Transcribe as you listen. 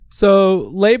So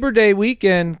Labor Day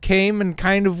weekend came and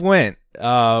kind of went.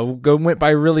 Went by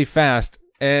really fast.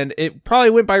 And it probably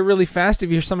went by really fast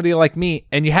if you're somebody like me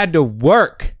and you had to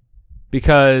work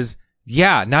because,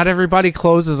 yeah, not everybody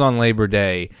closes on Labor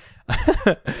Day.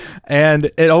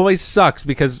 And it always sucks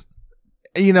because,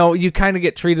 you know, you kind of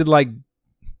get treated like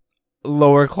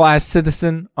lower class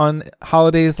citizen on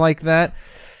holidays like that.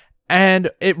 And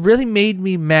it really made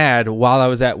me mad while I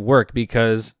was at work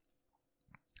because,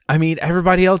 I mean,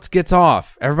 everybody else gets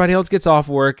off. Everybody else gets off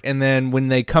work. And then when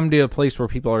they come to a place where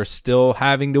people are still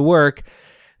having to work,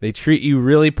 they treat you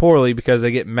really poorly because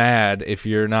they get mad if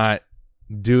you're not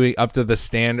doing up to the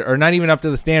standard, or not even up to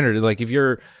the standard. Like if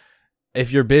you're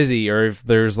busy or if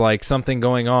there's like something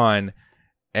going on,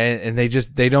 and they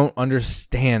don't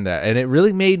understand that. And it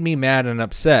really made me mad and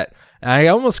upset. And I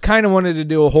almost kind of wanted to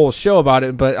do a whole show about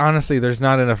it, but honestly, there's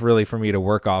not enough really for me to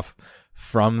work off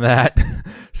from that.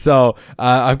 So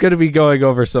I'm going to be going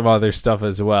over some other stuff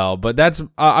as well, but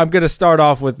I'm going to start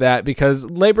off with that because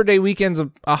Labor Day weekend's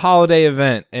a holiday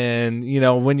event. And you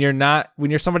know, when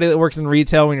you're somebody that works in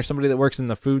retail, when you're somebody that works in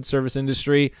the food service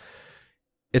industry,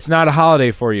 it's not a holiday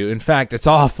for you. In fact, it's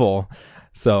awful.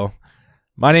 So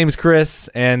my name's Chris,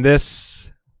 and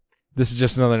this is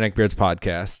just another Neckbeards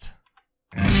podcast.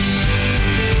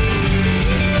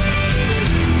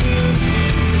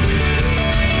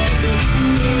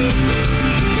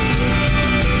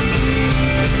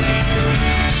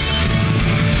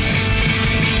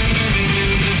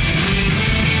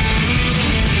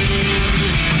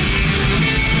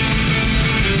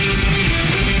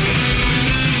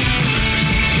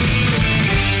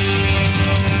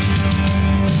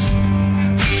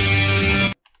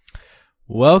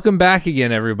 Welcome back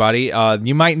again, everybody.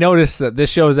 You might notice that this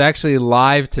show is actually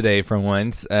live today for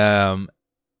once. And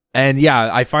yeah,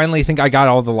 I finally think I got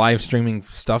all the live streaming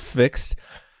stuff fixed.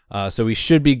 So we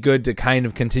should be good to kind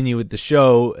of continue with the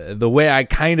show the way I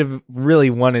kind of really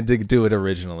wanted to do it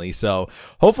originally. So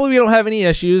hopefully we don't have any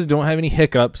issues, don't have any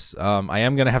hiccups. I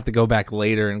am going to have to go back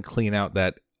later and clean out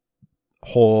that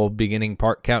whole beginning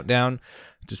part countdown.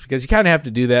 Just because you kind of have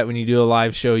to do that when you do a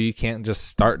live show. You can't just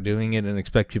start doing it and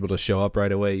expect people to show up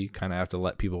right away. You kind of have to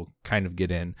let people kind of get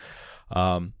in.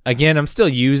 Again, I'm still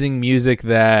using music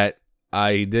that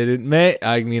I didn't make.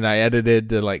 I mean, I edited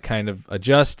to like kind of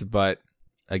adjust, but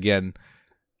again,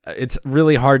 it's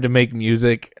really hard to make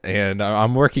music, and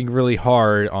I'm working really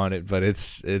hard on it. But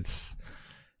it's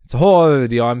a whole other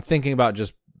deal. I'm thinking about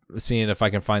just seeing if I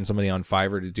can find somebody on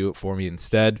Fiverr to do it for me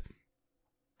instead.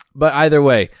 But either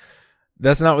way,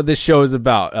 that's not what this show is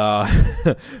about.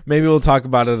 Maybe we'll talk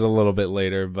about it a little bit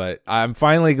later, but I'm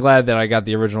finally glad that I got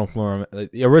the original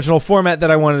format that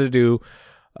I wanted to do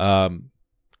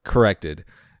corrected.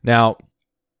 Now,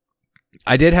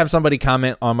 I did have somebody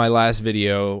comment on my last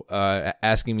video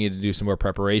asking me to do some more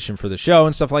preparation for the show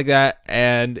and stuff like that.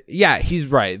 And yeah, he's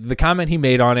right. The comment he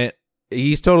made on it,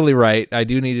 he's totally right. I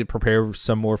do need to prepare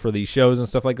some more for these shows and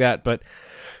stuff like that, but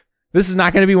this is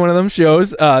not going to be one of them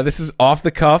shows. This is off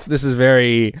the cuff. This is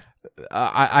very...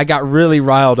 I got really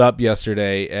riled up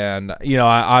yesterday, and, you know,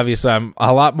 obviously I'm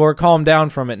a lot more calmed down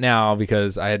from it now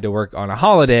because I had to work on a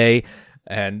holiday,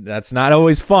 and that's not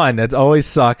always fun. That always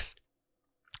sucks.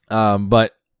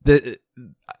 But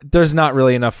there's not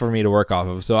really enough for me to work off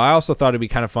of. So I also thought it'd be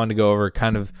kind of fun to go over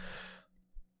kind of...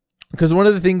 Because one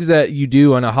of the things that you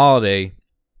do on a holiday,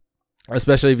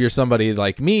 especially if you're somebody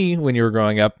like me when you were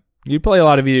growing up, you play a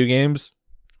lot of video games,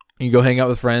 you go hang out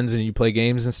with friends, and you play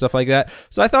games and stuff like that.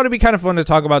 So I thought it'd be kind of fun to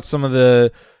talk about some of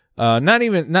the,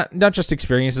 not just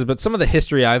experiences, but some of the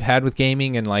history I've had with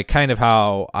gaming and like kind of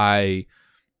how I,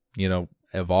 you know,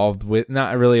 evolved with,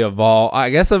 not really evolve.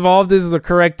 I guess evolved is the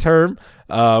correct term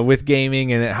with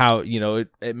gaming, and how, you know,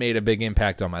 it made a big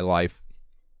impact on my life.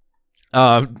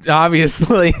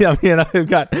 Obviously, I mean, I've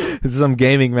got some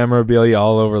gaming memorabilia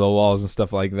all over the walls and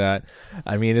stuff like that.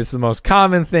 I mean, it's the most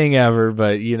common thing ever,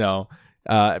 but you know,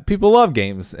 people love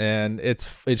games, and it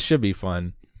should be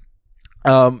fun.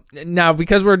 Now,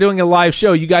 because we're doing a live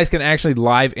show, you guys can actually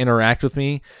live interact with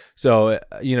me. So,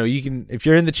 you know, you can, if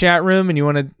you're in the chat room and you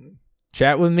want to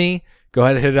chat with me, go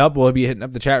ahead and hit it up. We'll be hitting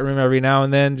up the chat room every now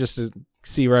and then just to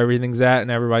see where everything's at and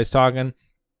everybody's talking.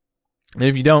 And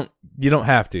if you don't, you don't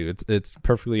have to. It's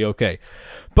perfectly okay.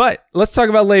 But let's talk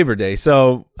about Labor Day.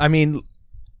 So, I mean,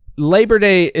 Labor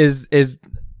Day is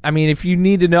I mean, if you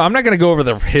need to know, I'm not going to go over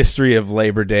the history of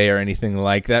Labor Day or anything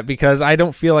like that because I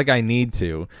don't feel like I need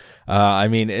to. I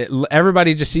mean,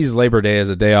 everybody just sees Labor Day as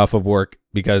a day off of work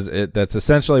because that's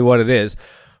essentially what it is.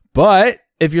 But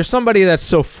if you're somebody that's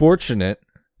so fortunate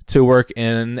to work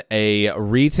in a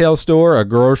retail store, a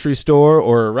grocery store,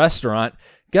 or a restaurant,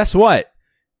 guess what?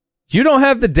 you don't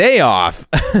have the day off.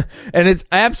 And it's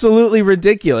absolutely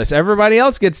ridiculous. Everybody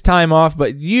else gets time off,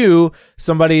 but you,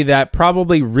 somebody that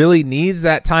probably really needs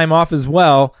that time off as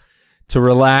well to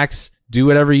relax, do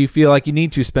whatever you feel like you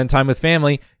need to, spend time with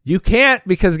family, you can't,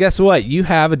 because guess what? You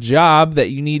have a job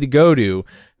that you need to go to.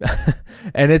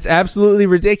 And it's absolutely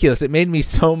ridiculous. It made me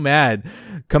so mad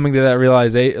coming to that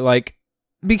realization, like,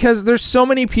 because there's so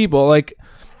many people, like,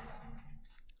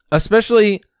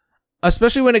 especially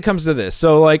when it comes to this.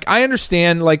 So, like, I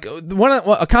understand, like,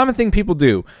 a common thing people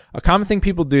do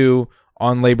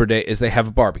on Labor Day is they have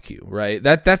a barbecue, right?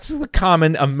 That's the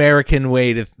common American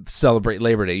way to celebrate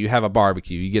Labor Day. You have a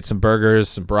barbecue. You get some burgers,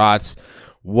 some brats,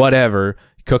 whatever.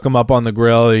 Cook them up on the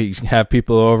grill. You have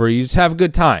people over. You just have a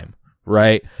good time,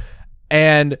 right?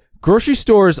 And grocery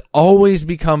stores always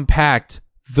become packed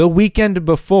the weekend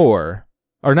before,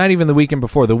 or not even the weekend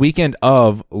before, the weekend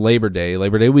of Labor Day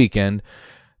weekend.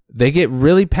 They get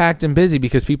really packed and busy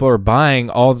because people are buying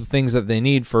all the things that they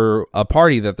need for a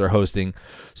party that they're hosting.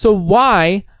 So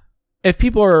why, if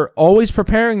people are always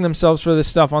preparing themselves for this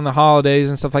stuff on the holidays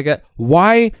and stuff like that,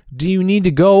 why do you need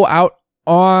to go out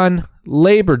on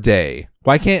Labor Day?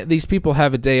 Why can't these people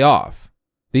have a day off?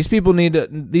 These people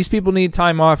need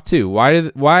time off too.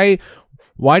 Why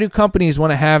do companies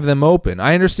want to have them open?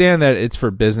 I understand that it's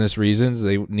for business reasons.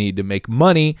 They need to make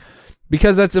money,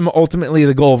 because that's ultimately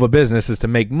the goal of a business, is to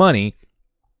make money.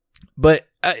 But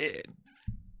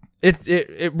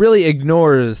it really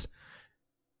ignores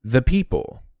the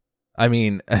people. I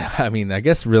mean, I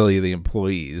guess really the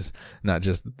employees, not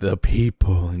just the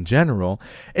people in general.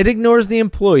 It ignores the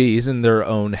employees and their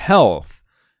own health.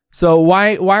 So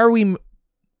why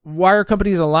are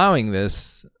companies allowing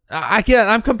this?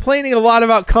 I'm complaining a lot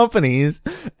about companies,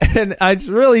 and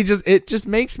it just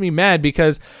makes me mad,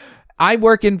 because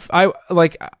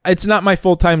it's not my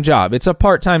full-time job. It's a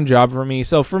part-time job for me.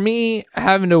 So for me,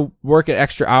 having to work at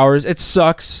extra hours, it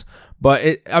sucks, but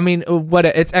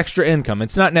it's extra income.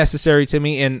 It's not necessary to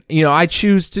me. And, I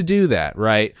choose to do that,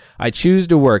 right? I choose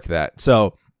to work that.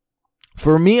 So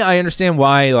for me, I understand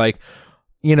why,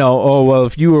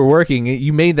 if you were working,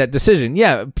 you made that decision.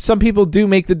 Yeah. Some people do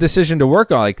make the decision to work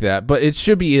like that, but it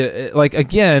should be it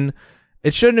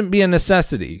shouldn't be a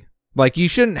necessity. Like, you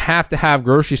shouldn't have to have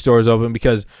grocery stores open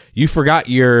because you forgot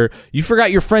your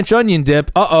French onion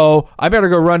dip. I better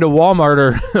go run to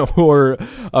Walmart or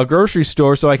a grocery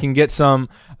store so I can get some.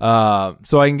 I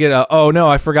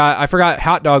forgot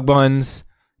hot dog buns.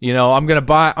 I'm gonna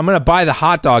buy the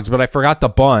hot dogs, but I forgot the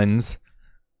buns.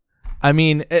 I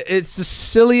mean, it's the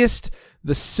silliest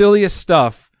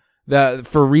stuff, that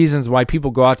for reasons why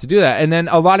people go out to do that. And then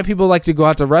a lot of people like to go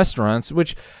out to restaurants,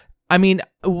 which, I mean,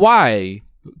 why?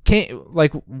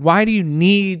 Why do you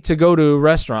need to go to a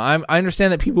restaurant? I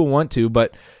understand that people want to,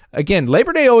 but again,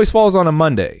 Labor Day always falls on a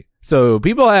Monday. So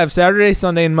people have Saturday,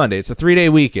 Sunday, and Monday. It's a 3-day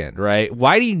weekend, right?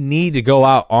 Why do you need to go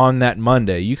out on that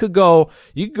Monday? You could go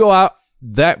out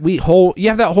that week you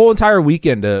have that whole entire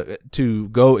weekend to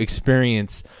go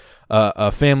experience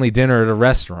a family dinner at a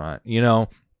restaurant,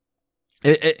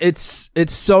 It's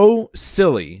so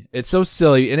silly. It's so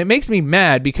silly, and it makes me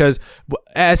mad, because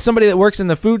as somebody that works in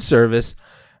the food service,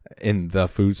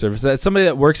 as somebody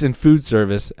that works in food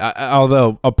service,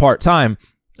 although a part-time,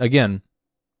 again,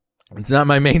 it's not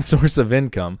my main source of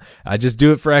income. I just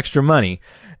do it for extra money.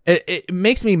 It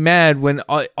makes me mad when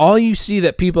all you see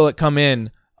that people that come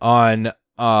in on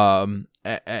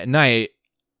at night,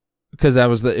 because it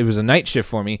was a night shift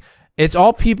for me. It's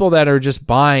all people that are just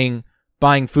buying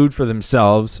food for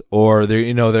themselves, or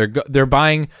they're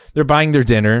buying their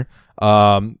dinner.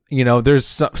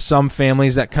 There's some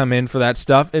families that come in for that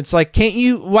stuff. It's like,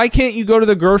 why can't you go to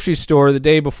the grocery store the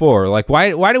day before? Like,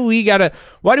 why do we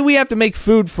have to make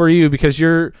food for you because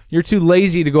you're too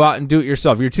lazy to go out and do it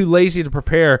yourself? You're too lazy to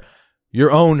prepare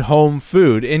your own home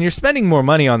food, and you're spending more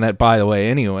money on that, by the way,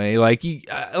 anyway. Like,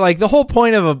 the whole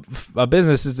point of a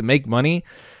business is to make money.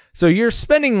 So you're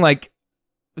spending,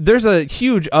 there's a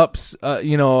huge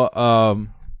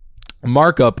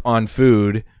markup on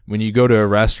food when you go to a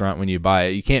restaurant, when you buy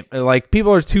it. You can't,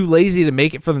 people are too lazy to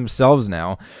make it for themselves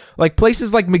now. Like,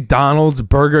 places like McDonald's,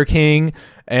 Burger King,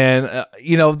 and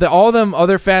all them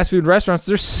other fast food restaurants,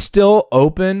 they're still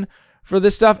open for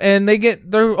this stuff, and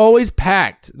they're always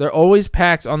packed. They're always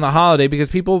packed on the holiday because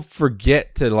people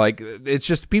forget to, it's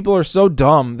just, people are so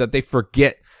dumb that they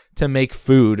forget to make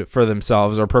food for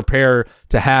themselves or prepare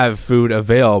to have food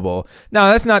available. Now,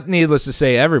 that's not needless to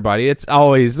say everybody. There's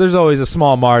always a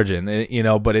small margin,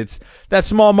 but that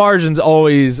small margin's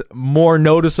always more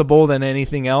noticeable than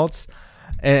anything else.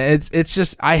 And it's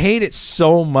just, I hate it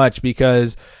so much,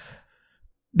 because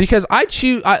because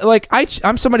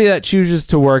I'm somebody that chooses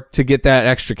to work to get that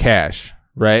extra cash,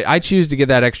 right? I choose to get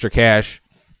that extra cash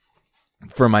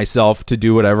for myself to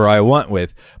do whatever I want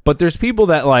with. But there's people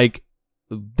that like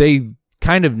they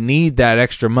kind of need that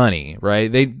extra money,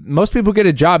 right? Most people get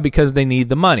a job because they need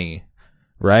the money,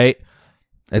 right?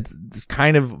 It's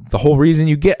kind of the whole reason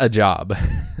you get a job.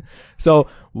 So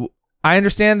I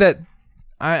understand that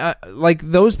I like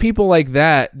those people like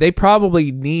that, they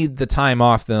probably need the time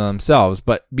off themselves,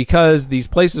 but because these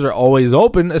places are always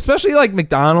open, especially like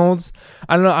McDonald's,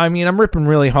 I don't know, I mean, I'm ripping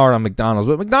really hard on McDonald's,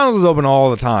 but McDonald's is open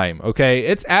all the time, okay?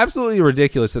 It's absolutely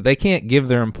ridiculous that they can't give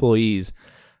their employees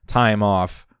time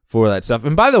off for that stuff.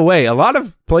 And by the way, a lot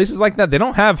of places like that, they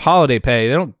don't have holiday pay.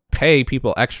 They don't pay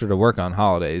people extra to work on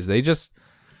holidays. They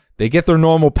get their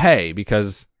normal pay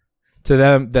because to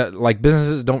them that like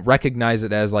businesses don't recognize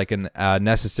it as like a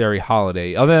necessary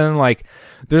holiday, other than like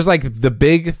there's like the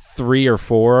big 3 or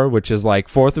 4, which is like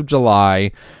 4th of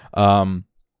July,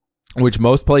 which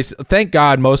most places, thank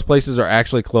God, most places are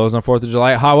actually closed on 4th of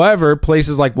July. However,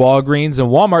 places like Walgreens and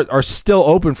Walmart are still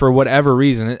open for whatever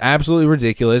reason. It's absolutely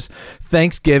ridiculous.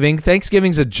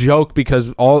 Thanksgiving's a joke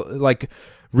because all like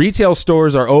retail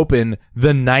stores are open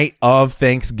the night of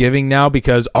Thanksgiving now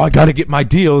because I gotta get my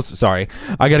deals. Sorry,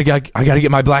 I gotta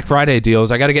get my Black Friday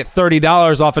deals. I gotta get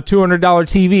 $30 off a $200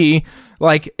 TV.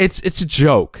 Like it's a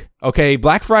joke. Okay,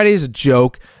 Black Friday is a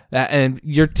joke, and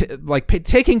you're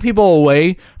taking people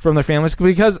away from their families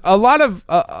because a lot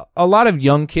of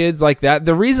young kids like that.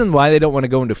 The reason why they don't want to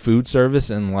go into food service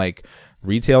and like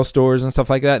retail stores and stuff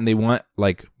like that, and they want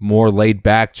like more laid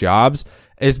back jobs,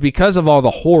 is because of all the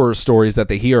horror stories that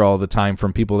they hear all the time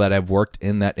from people that have worked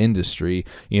in that industry.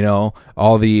 You know,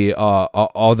 all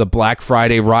the Black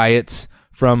Friday riots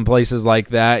from places like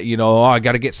that. You know, I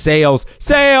got to get sales,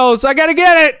 I got to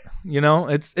get it. You know,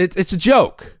 it's a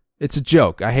joke. It's a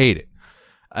joke. I hate it,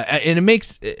 and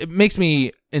it makes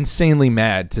me insanely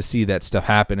mad to see that stuff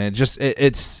happen. And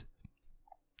it's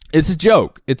a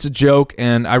joke. It's a joke,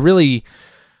 and I really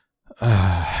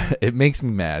it makes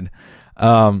me mad.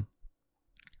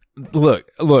 Look,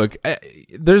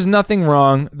 there's nothing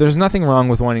wrong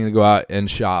with wanting to go out and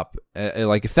shop.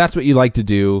 Like if that's what you like to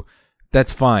do,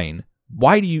 that's fine.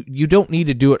 Why do you don't need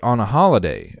to do it on a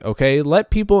holiday, okay? Let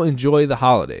people enjoy the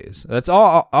holidays. That's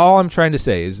all I'm trying to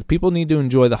say is people need to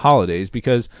enjoy the holidays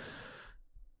because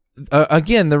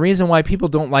again, the reason why people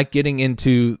don't like getting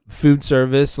into food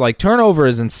service, like turnover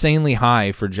is insanely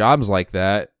high for jobs like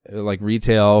that. Like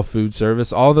retail, food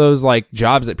service, all those like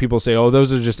jobs that people say, oh,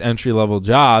 those are just entry level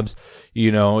jobs.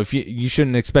 You know, if you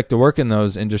shouldn't expect to work in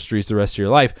those industries the rest of your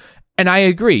life. And I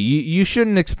agree. You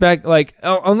shouldn't expect like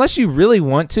unless you really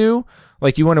want to,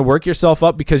 like you want to work yourself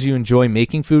up because you enjoy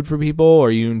making food for people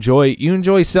or you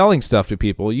enjoy selling stuff to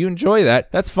people. You enjoy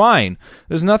that. That's fine.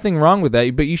 There's nothing wrong with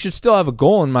that, but you should still have a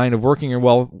goal in mind of working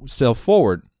yourself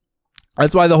forward.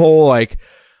 That's why the whole like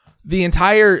the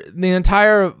entire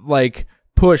like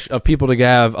push of people to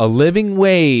have a living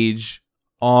wage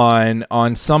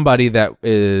on somebody that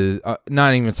is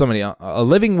not even somebody, a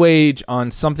living wage on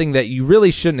something that you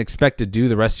really shouldn't expect to do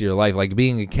the rest of your life, like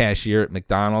being a cashier at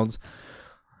McDonald's.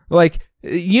 Like,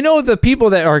 you know, the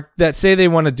people that say they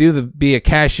want to be a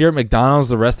cashier at McDonald's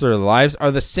the rest of their lives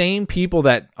are the same people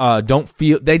that don't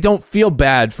feel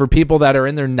bad for people that are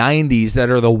in their 90s that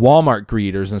are the Walmart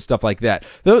greeters and stuff like that.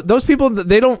 Those people,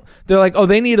 they're like, oh,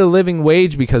 they need a living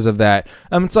wage because of that.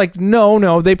 It's like,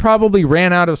 no, they probably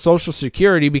ran out of Social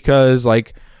Security because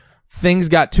like things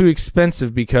got too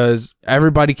expensive because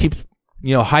everybody keeps,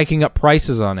 you know, hiking up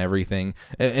prices on everything.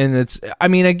 And it's, I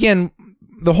mean, again,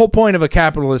 the whole point of a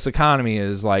capitalist economy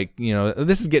is like, you know,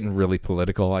 this is getting really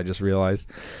political. I just realized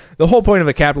the whole point of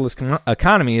a capitalist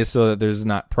economy is so that there's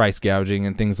not price gouging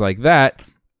and things like that.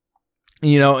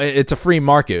 You know, it's a free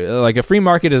market. Like a free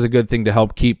market is a good thing to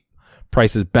help keep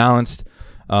prices balanced.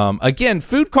 Again,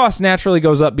 food costs naturally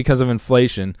goes up because of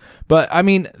inflation. But I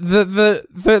mean, the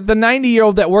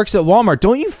 90-year-old that works at Walmart,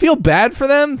 don't you feel bad for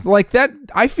them? Like that,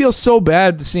 I feel so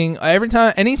bad seeing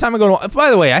anytime I go to.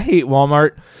 By the way, I hate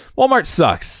Walmart. Walmart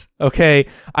sucks. Okay,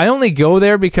 I only go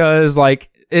there because like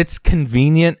it's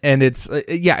convenient and it's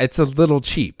a little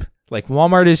cheap. Like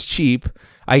Walmart is cheap.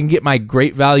 I can get my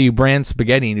Great Value brand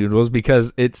spaghetti noodles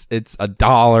because it's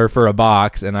 $1 for a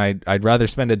box, and I'd rather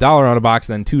spend $1 on a box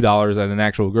than $2 at an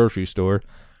actual grocery store.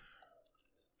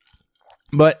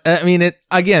 But I mean,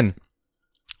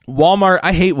 Walmart.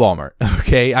 I hate Walmart.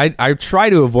 Okay, I try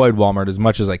to avoid Walmart as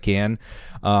much as I can.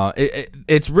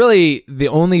 It's really the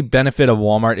only benefit of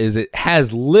Walmart is it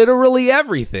has literally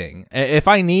everything. If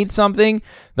I need something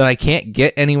that I can't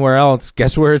get anywhere else,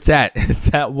 guess where it's at? It's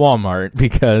at Walmart,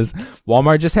 because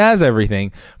Walmart just has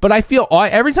everything. But I feel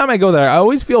every time I go there, I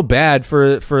always feel bad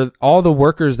for all the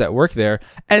workers that work there.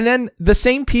 And then the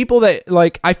same people that,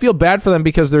 like, I feel bad for them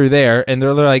because they're there and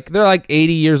they're like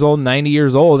 80 years old, 90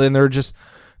 years old, and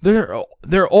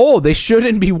they're old. They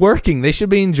shouldn't be working. They should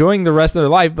be enjoying the rest of their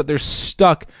life, but they're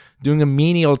stuck doing a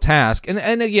menial task.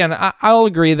 And again, I'll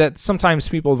agree that sometimes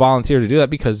people volunteer to do that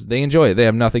because they enjoy it. They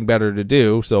have nothing better to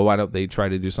do, so why don't they try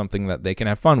to do something that they can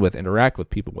have fun with, interact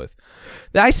with people with?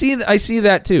 I see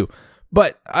that too.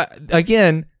 But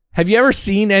again, have you ever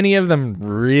seen any of them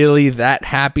really that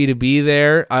happy to be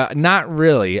there? Not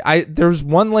really. There's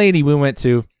one lady we went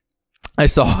to, I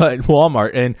saw at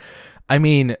Walmart, and I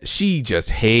mean, she just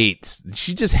hates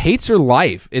her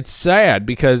life. It's sad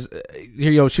because,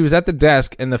 she was at the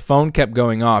desk and the phone kept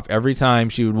going off every time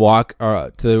she would walk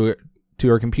to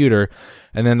her computer,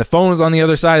 and then the phone was on the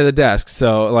other side of the desk.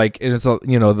 So, like, it's the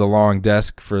long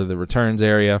desk for the returns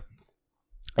area,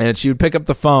 and she would pick up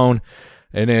the phone,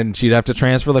 and then she'd have to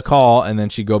transfer the call, and then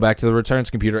she'd go back to the returns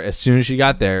computer. As soon as she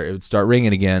got there, it would start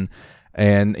ringing again.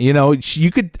 And,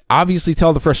 you could obviously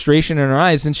tell the frustration in her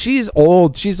eyes, and she's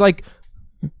old. She's like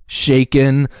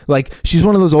shaken, like she's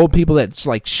one of those old people that's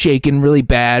like shaken really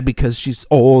bad because she's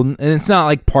old, and it's not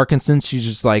like Parkinson's, she's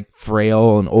just like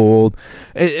frail and old.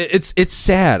 It's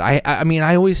sad. I mean,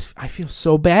 I feel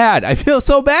so bad. I feel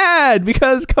so bad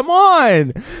because, come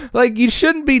on, like, you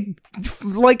shouldn't be,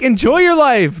 like, enjoy your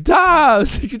life.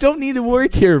 You don't need to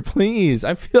work here, please.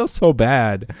 I feel so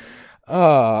bad.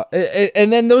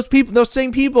 And then those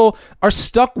same people are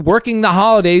stuck working the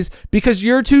holidays because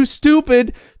you're too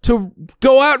stupid to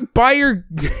go out and buy your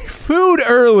food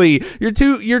early. You're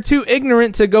too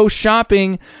ignorant to go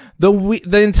shopping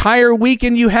the entire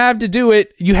weekend you have to do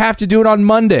it. You have to do it on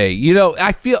Monday.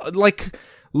 I feel like,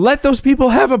 let those people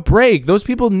have a break. Those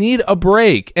people need a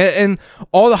break. And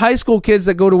all the high school kids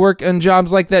that go to work and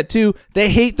jobs like that too, they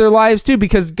hate their lives too,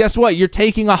 because guess what? You're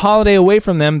taking a holiday away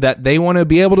from them that they want to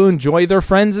be able to enjoy their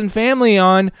friends and family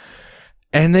on,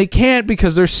 and they can't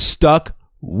because they're stuck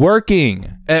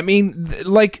working. I mean,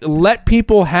 like, let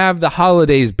people have the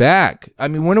holidays back. I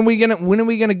mean, when are we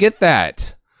gonna get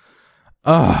that?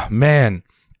 Oh man,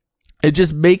 it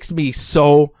just makes me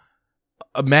so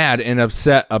mad and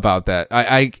upset about that.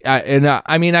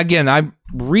 I mean, again, I'm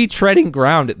retreading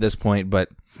ground at this point, but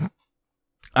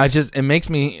it makes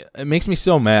me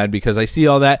so mad because I see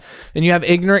all that, and you have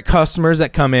ignorant customers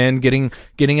that come in getting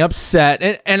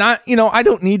upset, and I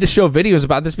don't need to show videos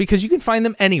about this because you can find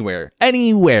them anywhere,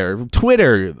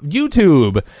 Twitter,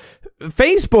 YouTube,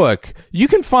 Facebook. You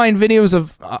can find videos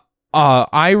of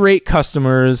irate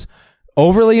customers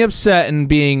overly upset and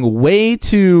being way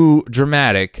too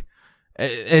dramatic.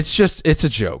 It's a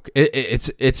joke.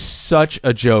 It's such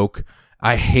a joke.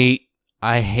 I hate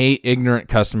ignorant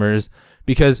customers,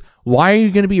 because why are you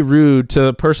going to be rude to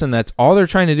a person that's all they're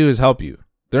trying to do is help you?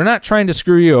 They're not trying to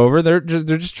screw you over. They're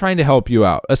just trying to help you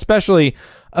out, especially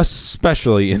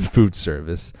in food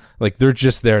service. Like, they're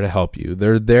just there to help you.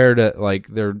 They're there to, like,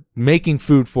 they're making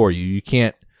food for you. You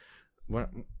can't. Why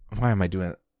am I doing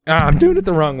it? I'm doing it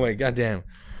the wrong way. Goddamn.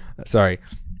 Sorry.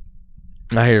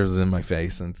 My hair was in my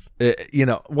face, and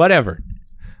whatever.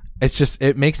 It's just,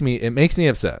 it makes me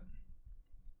upset.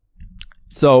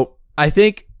 So I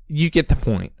think you get the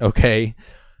point, okay?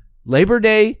 Labor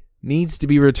Day needs to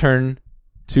be returned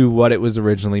to what it was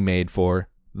originally made for,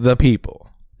 the people.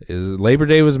 Labor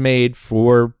Day was made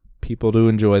for people to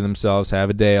enjoy themselves, have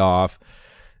a day off.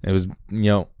 It was,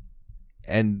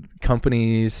 and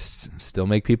companies still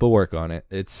make people work on it.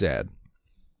 It's sad.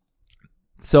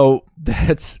 So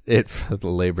that's it for the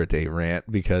Labor Day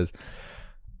rant, because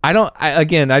I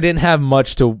didn't have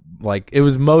much to, like, it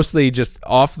was mostly just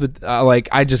off the,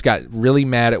 I just got really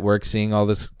mad at work seeing all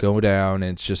this go down,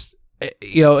 and it's just,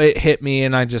 it hit me,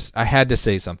 and I had to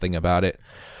say something about it.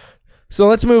 So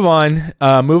let's move on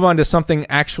to something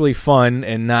actually fun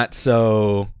and not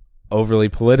so overly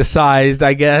politicized,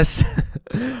 I guess.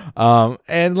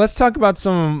 And let's talk about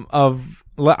some of,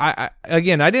 I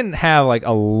didn't have like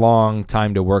a long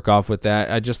time to work off with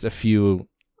that. I just a few,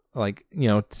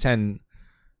 10,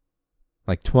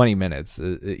 20 minutes,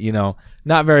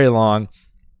 not very long.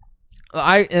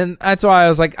 And that's why I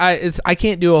was like, I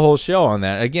can't do a whole show on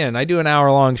that. Again, I do an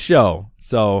hour-long show,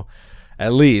 so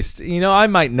at least, I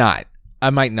might not,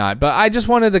 but I just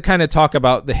wanted to kind of talk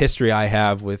about the history I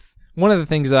have with one of the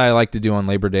things that I like to do on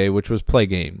Labor Day, which was play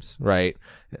games, right?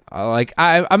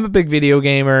 I'm a big video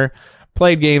gamer.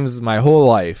 Played games my whole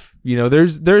life.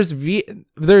 There's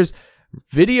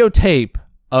videotape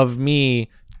of me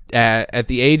at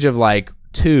the age of like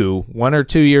 1 or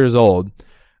 2 years old,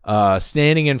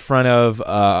 standing in front of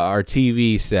our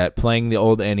TV set playing the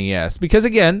old NES. Because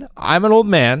again, I'm an old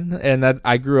man and that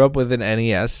I grew up with an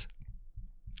NES.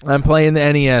 I'm playing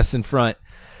the NES in front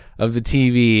of the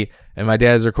TV and my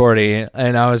dad's recording,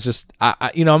 and I was just,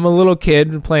 I'm a little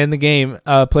kid playing the game,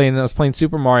 I was playing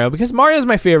Super Mario because Mario is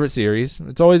my favorite series.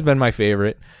 It's always been my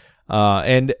favorite.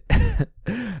 And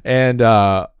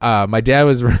my dad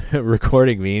was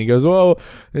recording me, and he goes, "Whoa!"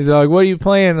 He's like, "What are you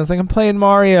playing?" I was like, "I'm playing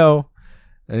Mario."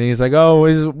 And he's like, "Oh,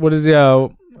 what are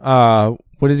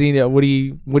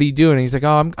you doing?" And he's like,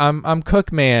 "Oh, I'm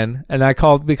Cookman." And I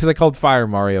called Fire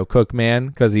Mario Cookman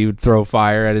because he would throw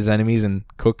fire at his enemies and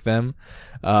cook them.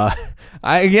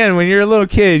 Again, when you're a little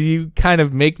kid, you kind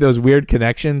of make those weird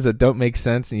connections that don't make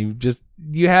sense, and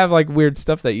you have like weird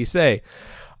stuff that you say.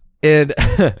 And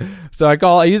so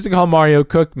I used to call Mario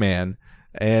Cookman,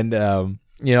 and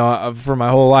for my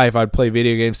whole life I'd play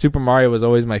video games. Super Mario was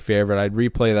always my favorite. I'd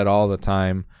replay that all the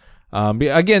time.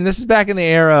 Again, this is back in the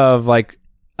era of like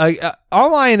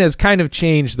online has kind of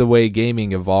changed the way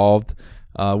gaming evolved.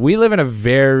 We live in a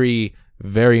very,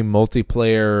 very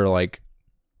multiplayer, like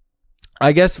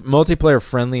I guess multiplayer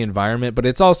friendly environment, but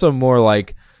it's also more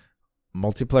like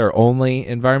multiplayer only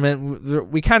environment.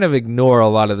 We kind of ignore a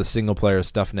lot of the single player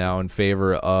stuff now in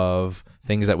favor of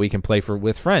things that we can play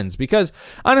with friends, because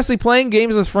honestly playing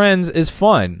games with friends is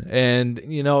fun. And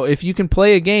if you can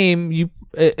play a game,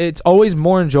 it's always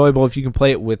more enjoyable if you can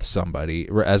play it with somebody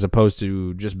as opposed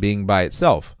to just being by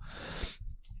itself.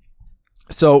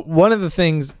 So one of the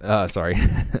things sorry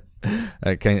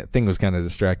that thing was kind of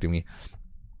distracting me.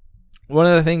 One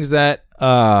of the things that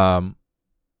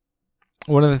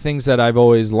I've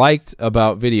always liked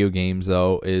about video games,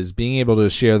 though, is being able to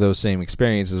share those same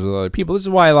experiences with other people. This is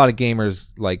why a lot of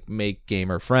gamers like make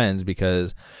gamer friends,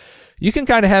 because you can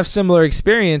kind of have similar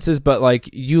experiences, but like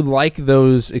you like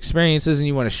those experiences and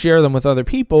you want to share them with other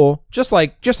people. Just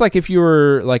like if you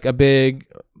were like a big,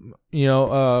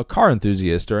 car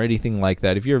enthusiast or anything like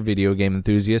that. If you're a video game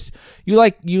enthusiast, you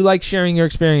like sharing your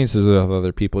experiences with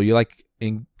other people. You like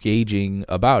engaging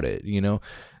about it.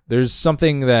 There's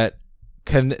something that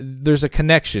there's a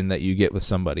connection that you get with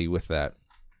somebody with that.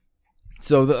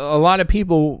 So a lot of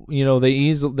people,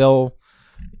 they'll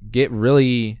get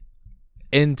really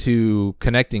into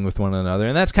connecting with one another,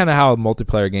 and that's kind of how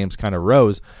multiplayer games kind of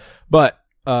rose. But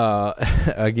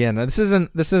again, this isn't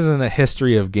a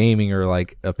history of gaming or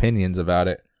like opinions about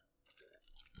it.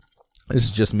 This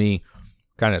is just me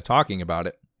kind of talking about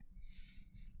it.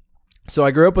 So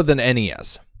I grew up with an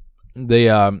NES,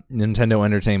 the Nintendo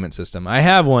Entertainment System. I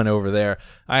have one over there.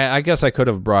 I guess I could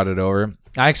have brought it over.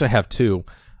 I actually have two.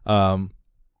 One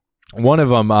of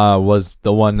them was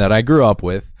the one that I grew up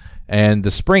with, and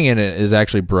the spring in it is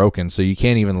actually broken, so you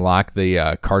can't even lock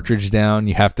the cartridge down.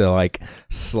 You have to like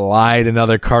slide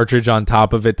another cartridge on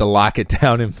top of it to lock it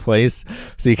down in place.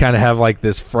 So you kind of have like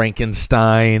this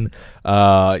Frankenstein,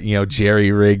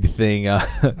 jerry-rigged thing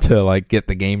to like get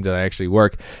the game to actually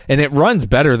work. And it runs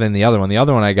better than the other one. The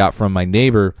other one I got from my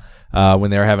neighbor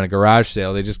when they were having a garage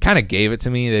sale. They just kind of gave it to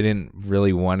me. They didn't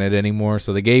really want it anymore,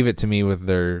 so they gave it to me with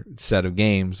their set of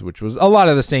games, which was a lot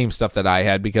of the same stuff that I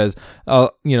had, because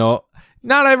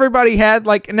not everybody had,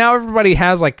 like, now everybody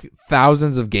has like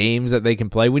thousands of games that they can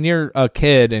play. When you're a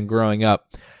kid and growing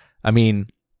up, I mean,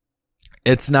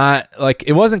 it's not like,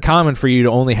 it wasn't common for you to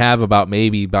only have about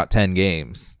 10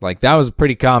 games. Like, that was a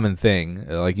pretty common thing.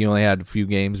 Like, you only had a few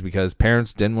games because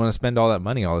parents didn't want to spend all that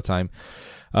money all the time.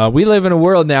 We live in a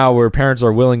world now where parents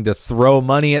are willing to throw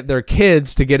money at their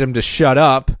kids to get them to shut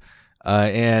up,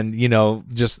 and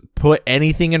just put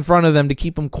anything in front of them to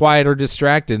keep them quiet or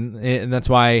distracted. And that's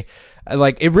why,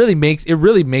 like, it really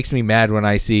makes me mad when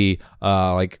I see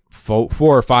like 4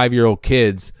 or 5 year old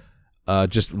kids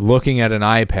just looking at an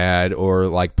iPad or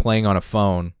like playing on a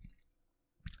phone.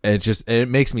 It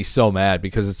makes me so mad,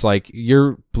 because it's like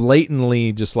you're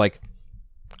blatantly just like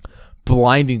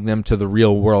blinding them to the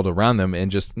real world around them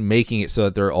and just making it so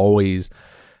that they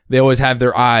always have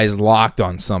their eyes locked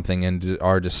on something and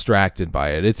are distracted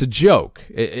by it. It's a joke.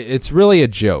 It's really a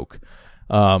joke.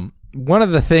 One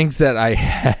of the things that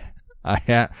I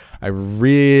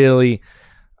really,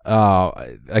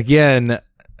 again,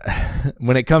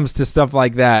 when it comes to stuff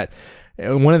like that,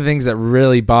 one of the things that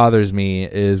really bothers me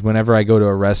is whenever I go to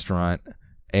a restaurant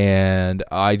and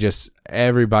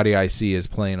everybody I see is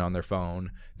playing on their phone.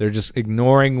 They're just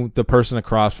ignoring the person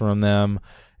across from them.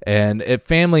 And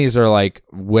families are like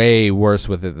way worse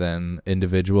with it than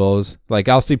individuals. Like,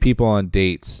 I'll see people on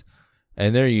dates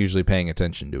and they're usually paying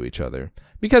attention to each other.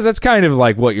 because that's kind of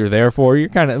like what you're there for. You're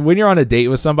kind of, when you're on a date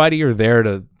with somebody, you're there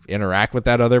to interact with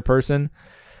that other person.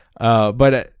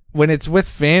 But when it's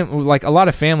with like a lot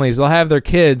of families, they'll have their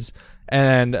kids,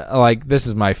 and like, this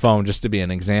is my phone just to be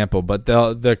an example, but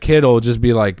the kid will just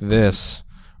be like this,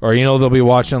 or, you know, they'll be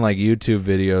watching like YouTube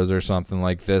videos or something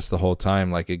like this the whole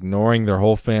time, like ignoring their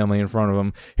whole family in front of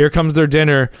them. Here comes their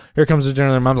dinner. Their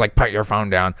mom's like, put your phone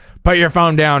down.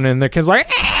 And the kid's like,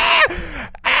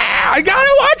 I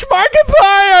gotta watch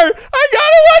Markiplier. I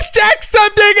gotta watch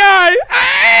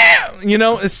Jacksepticeye. You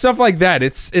know, it's stuff like that.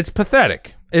 It's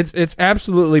pathetic. It's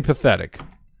absolutely pathetic.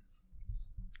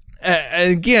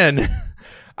 And again,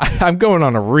 I'm going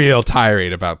on a real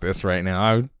tirade about this right now.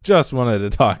 I just wanted to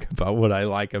talk about what I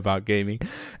like about gaming,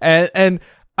 and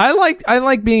I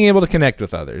like being able to connect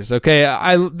with others. Okay,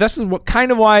 this is what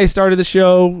kind of why I started the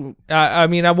show. I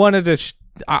mean, I wanted to.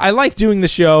 I like doing the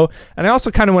show, and I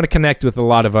also kind of want to connect with a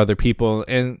lot of other people,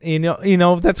 and you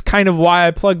know that's kind of why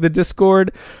I plug the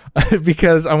Discord,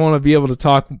 because I want to be able to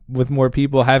talk with more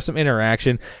people, have some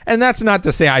interaction. And that's not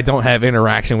to say I don't have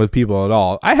interaction with people at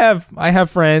all. I have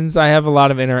friends. I have a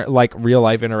lot of like real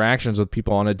life interactions with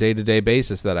people on a day-to-day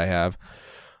basis that I have.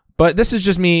 But this is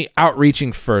just me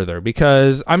outreaching further,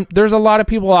 because there's a lot of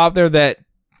people out there that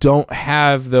don't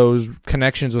have those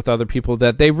connections with other people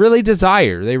that they really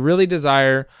desire. They really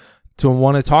desire to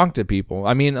want to talk to people.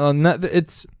 I mean,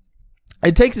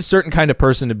 it takes a certain kind of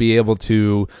person to be able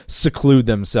to seclude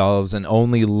themselves and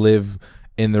only live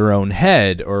in their own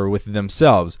head or with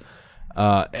themselves.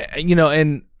 You know,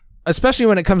 and especially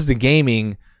when it comes to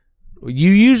gaming,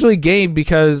 you usually game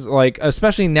because, like,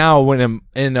 especially now when I'm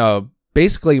in a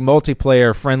basically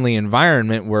multiplayer friendly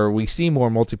environment where we see more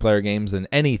multiplayer games than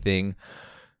anything,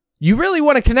 you really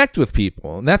want to connect with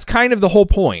people, and that's kind of the whole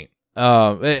point.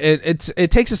 It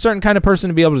takes a certain kind of person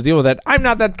to be able to deal with that. I'm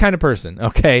not that kind of person.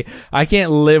 Okay, I can't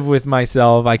live with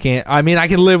myself. I can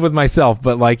live with myself,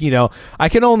 but, like, you know, I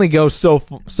can only go so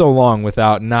long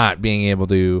without not being able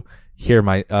to hear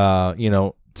my you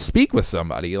know, speak with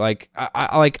somebody. Like,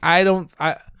 I'm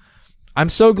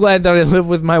so glad that I live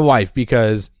with my wife,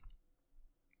 because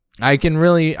I can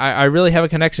really I really have a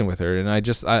connection with her,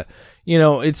 and you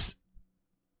know, it's.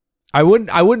 I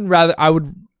wouldn't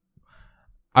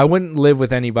live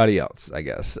with anybody else, I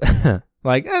guess.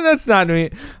 Like, that's not me.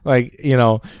 Like, you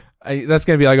know, that's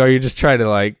going to be like, oh, you're just trying to,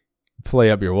 like,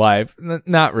 play up your wife.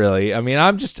 Not really. I mean,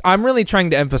 I'm really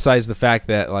trying to emphasize the fact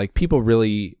that, like, people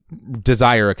really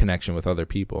desire a connection with other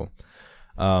people.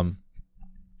 And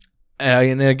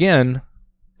again,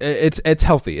 it's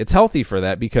healthy. It's healthy for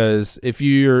that, because if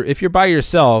you're by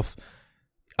yourself,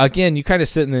 again, you kind of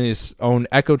sit in this own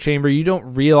echo chamber. You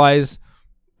don't realize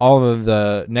all of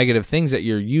the negative things that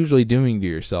you're usually doing to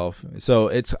yourself. So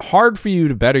it's hard for you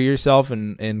to better yourself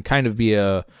and kind of be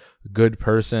a good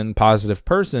person, positive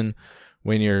person,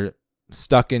 when you're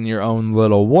stuck in your own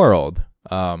little world.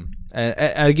 And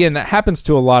again, that happens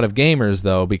to a lot of gamers,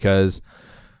 though, because,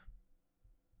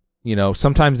 you know,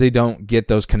 sometimes they don't get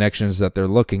those connections that they're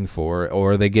looking for,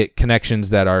 or they get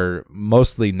connections that are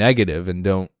mostly negative and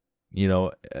don't, you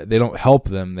know, they don't help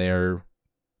them. They're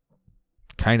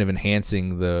kind of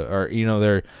enhancing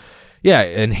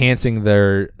enhancing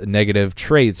their negative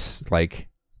traits. Like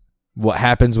what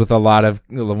happens with a lot of,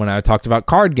 when I talked about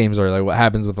card games earlier, what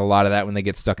happens with a lot of that when they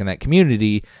get stuck in that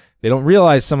community, they don't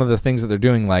realize some of the things that they're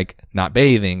doing, like not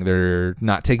bathing, they're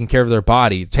not taking care of their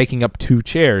body, taking up 2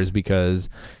 chairs because,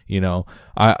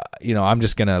 I'm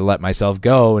just gonna let myself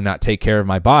go and not take care of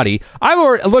my body.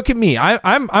 Look at me.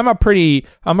 I'm a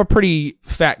pretty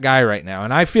fat guy right now,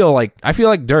 and I feel like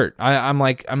dirt. I'm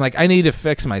like I need to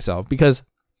fix myself, because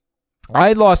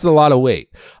I lost a lot of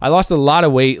weight. I lost a lot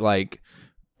of weight like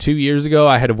 2 years ago.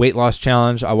 I had a weight loss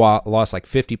challenge. I lost like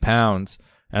 50 pounds.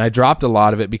 And I dropped a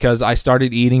lot of it because I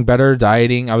started eating better,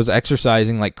 dieting. I was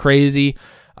exercising like crazy.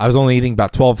 I was only eating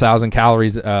about 12,000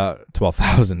 calories.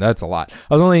 12,000, that's a lot.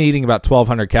 I was only eating about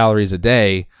 1,200 calories a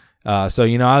day. So,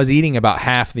 I was eating about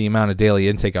half the amount of daily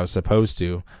intake I was supposed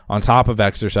to, on top of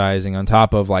exercising, on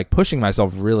top of like pushing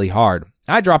myself really hard.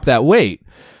 I dropped that weight.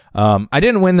 I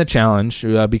didn't win the challenge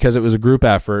because it was a group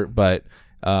effort, but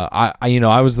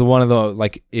I was the one of the,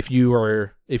 like, if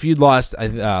you'd lost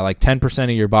like 10% of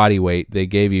your body weight, they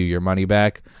gave you your money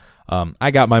back.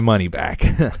 I got my money back.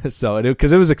 So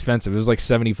because it was expensive. It was like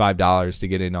 $75 to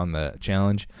get in on the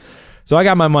challenge. So I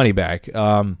got my money back.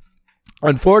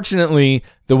 Unfortunately,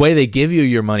 the way they give you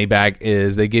your money back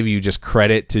is they give you just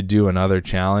credit to do another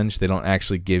challenge. They don't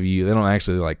actually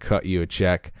like cut you a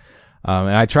check.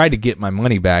 And I tried to get my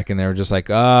money back, and they were just like,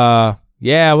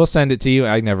 yeah, we'll send it to you.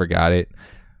 I never got it.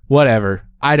 Whatever.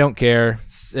 I don't care.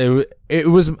 It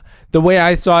was, the way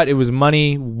I saw it, it was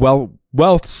money well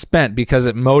well spent because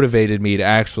it motivated me to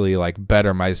actually like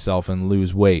better myself and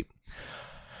lose weight.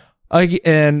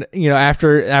 And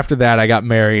after that I got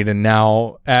married, and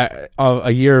now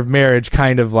a year of marriage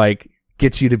kind of like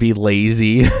gets you to be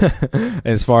lazy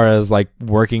as far as like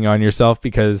working on yourself,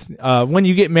 because when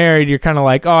you get married you're kind of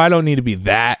like, oh, I don't need to be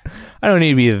that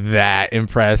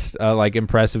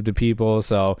impressive to people,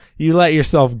 so you let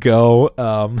yourself go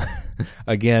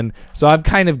again. So I've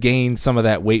kind of gained some of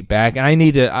that weight back, and I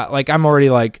need to I'm already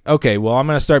like, okay, well, I'm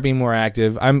gonna start being more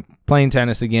active. I'm playing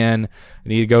tennis again.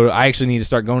 I actually need to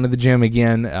start going to the gym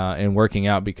again and working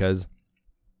out, because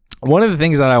one of the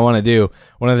things that I want to do,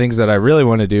 one of the things that I really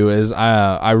want to do is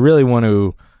I really want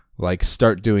to like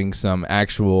start doing some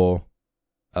actual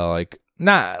I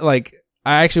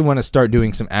actually want to start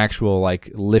doing some actual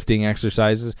like lifting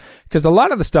exercises, because a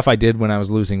lot of the stuff I did when I was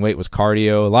losing weight was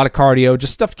cardio, a lot of cardio,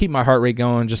 just stuff to keep my heart rate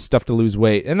going, just stuff to lose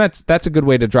weight. And that's a good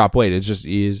way to drop weight.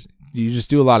 You just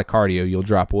do a lot of cardio, you'll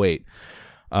drop weight.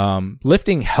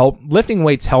 Lifting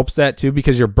weights helps that too,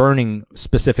 because you're burning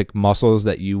specific muscles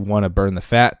that you want to burn the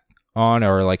fat on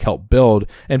or like help build,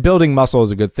 and building muscle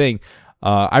is a good thing.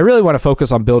 I really want to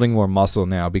focus on building more muscle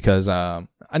now, because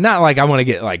not like I want to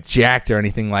get like jacked or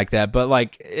anything like that, but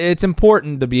like it's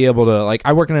important to be able to, like,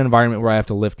 I work in an environment where I have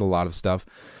to lift a lot of stuff.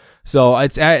 So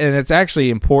it's actually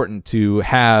important to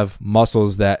have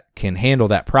muscles that can handle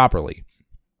that properly.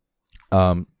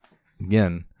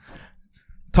 Again,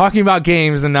 talking about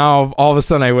games, and now all of a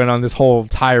sudden I went on this whole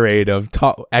tirade of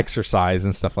exercise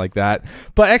and stuff like that.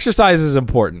 But exercise is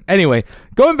important. Anyway,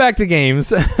 going back to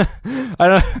games, I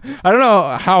don't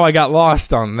know how I got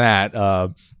lost on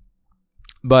that.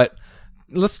 But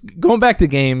going back to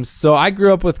games. So I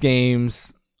grew up with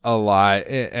games a lot,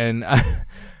 and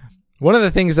one of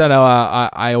the things that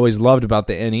I always loved about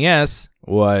the NES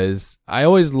was I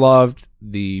always loved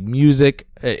the music.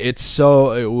 It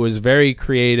was very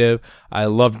creative.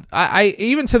 I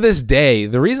even to this day,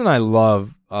 the reason I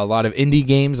love a lot of indie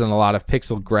games and a lot of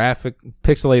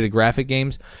pixelated graphic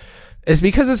games is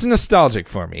because it's nostalgic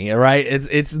for me, right?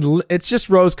 It's just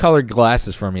rose-colored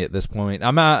glasses for me at this point.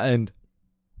 I'm out, and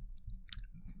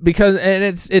because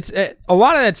a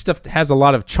lot of that stuff has a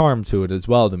lot of charm to it as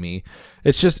well to me.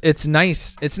 It's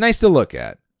nice to look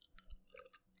at.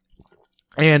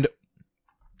 And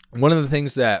one of the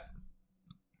things that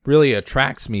really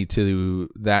attracts me to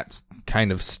that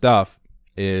kind of stuff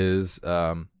is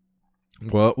it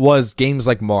was games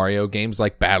like Mario, games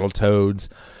like Battletoads,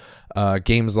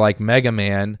 games like Mega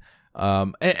Man.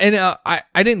 I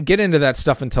didn't get into that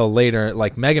stuff until later.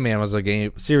 Like Mega Man was a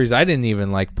game series I didn't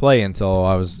even like play until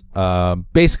I was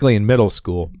basically in middle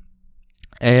school.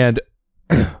 And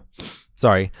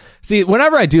sorry. See,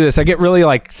 whenever I do this, I get really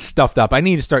like stuffed up. I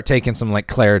need to start taking some like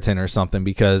Claritin or something,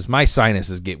 because my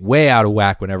sinuses get way out of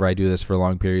whack whenever I do this for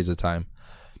long periods of time.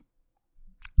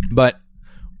 But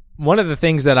one of the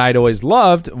things that I'd always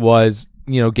loved was,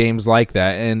 games like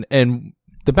that. And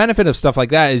the benefit of stuff like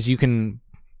that is you can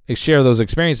share those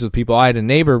experiences with people. I had a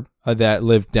neighbor that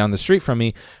lived down the street from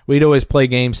me. We'd always play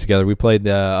games together. We played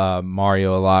the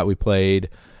Mario a lot. We played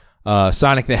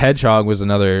Sonic the Hedgehog was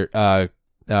another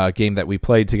game that we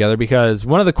played together, because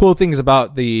one of the cool things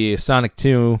about the Sonic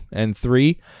 2 and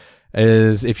 3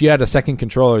 is if you had a second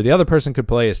controller, the other person could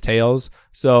play as Tails.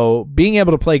 So being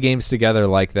able to play games together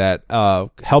like that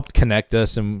helped connect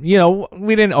us. And,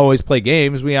 we didn't always play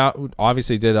games. We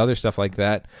obviously did other stuff like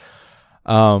that.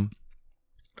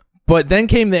 But then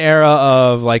came the era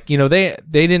of like, they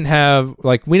didn't have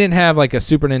like, we didn't have like a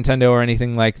Super Nintendo or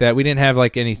anything like that. We didn't have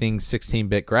like anything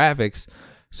 16-bit graphics.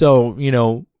 So,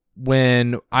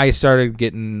 when I started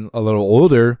getting a little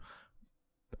older,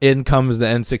 in comes the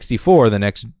N64, the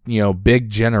next, big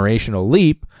generational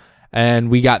leap. And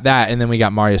we got that, and then we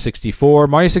got Mario 64.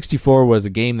 Mario 64 was a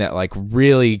game that like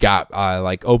really got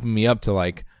opened me up to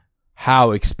like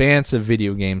how expansive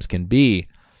video games can be.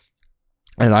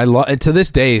 And to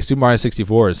this day, Super Mario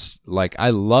 64 is like, I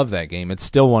love that game. It's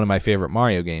still one of my favorite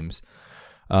Mario games.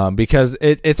 Because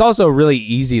it's also a really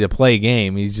easy to play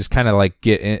game. You just kind of like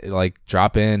get in, like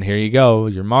drop in, here you go,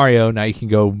 you're Mario. Now you can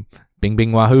go bing,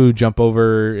 bing, wahoo, jump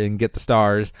over and get the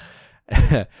stars.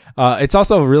 It's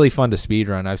also really fun to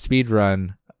speedrun. I've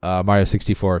speedrun Mario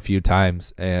 64 a few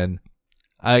times. And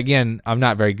again, I'm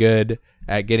not very good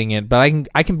at getting in, but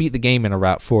I can beat the game in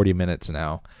about 40 minutes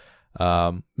now.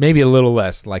 Maybe a little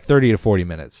less, like 30 to 40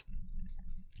 minutes.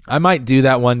 I might do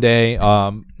that one day.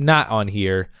 Not on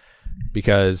here,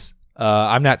 because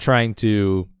I'm not trying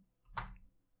to,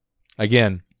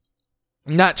 again,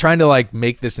 I'm not trying to like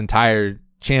make this entire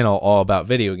channel all about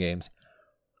video games.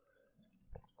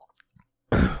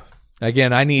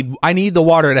 Again, I need the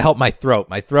water to help my throat.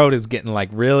 My throat is getting like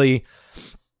really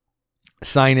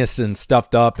sinus and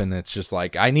stuffed up, and it's just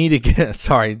like I need to get.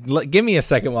 Sorry, give me a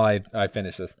second while I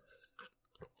finish this.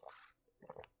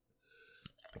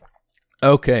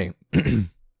 Okay,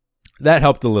 that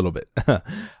helped a little bit.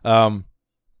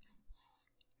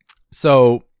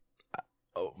 So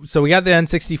we got the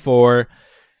N64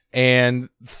 and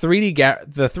the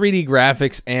 3D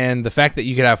graphics, and the fact that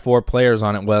you could have 4 players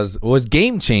on it was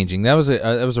game changing. That was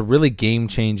a really game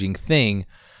changing thing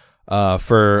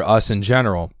for us in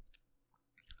general.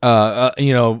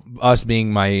 Us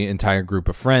being my entire group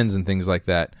of friends and things like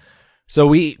that. So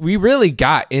we really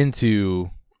got into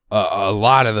a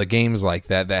lot of the games like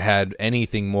that had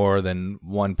anything more than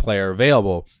one player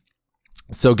available.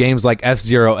 So games like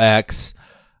F-Zero X,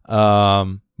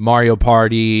 Mario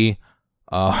Party,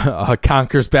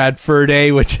 Conker's Bad Fur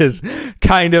Day, which is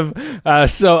kind of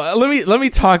so let me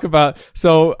talk about.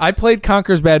 So I played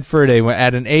Conker's Bad Fur Day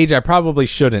at an age I probably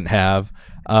shouldn't have.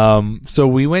 So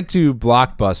we went to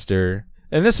Blockbuster,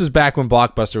 and this was back when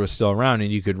Blockbuster was still around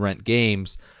and you could rent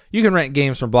games. You can rent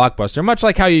games from Blockbuster, much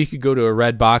like how you could go to a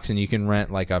Redbox and you can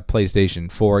rent like a PlayStation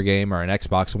 4 game or an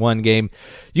Xbox One game.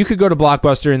 You could go to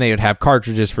Blockbuster and they would have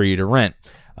cartridges for you to rent.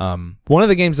 One of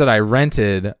the games that I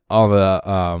rented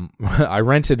I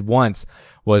rented once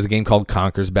was a game called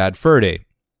Conker's Bad Fur Day.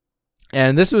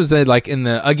 And this was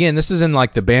this is in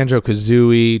like the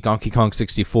Banjo-Kazooie, Donkey Kong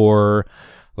 64,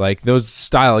 like those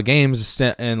style of games,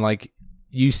 and like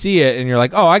you see it and you're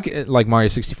like, oh, I like Mario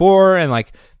 64, and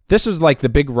like this was like the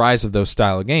big rise of those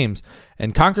style of games.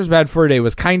 And Conker's Bad Fur Day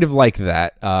was kind of like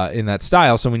that in that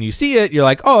style. So when you see it, you're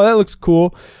like, oh, that looks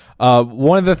cool.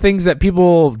 One of the things that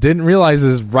people didn't realize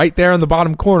is right there in the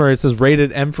bottom corner, it says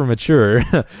rated M for mature.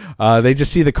 They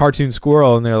just see the cartoon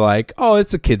squirrel and they're like, oh,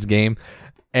 it's a kid's game.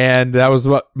 And that was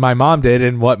what my mom did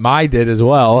and what Mai did as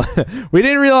well. We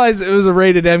didn't realize it was a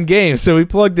rated M game, so we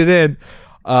plugged it in.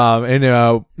 We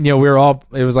were all,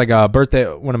 it was like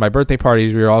one of my birthday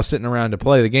parties. We were all sitting around to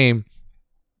play the game.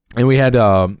 And we had, we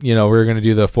were going to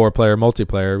do the 4-player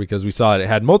multiplayer because we saw it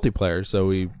had multiplayer. So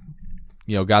we,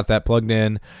 got that plugged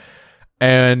in.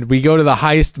 And we go to the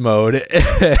heist mode.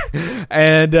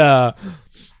 And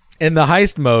in the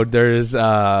heist mode, there's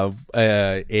a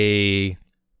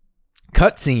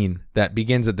cutscene that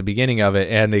begins at the beginning of it.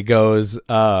 And it goes,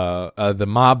 the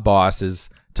mob boss is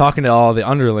talking to all the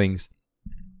underlings.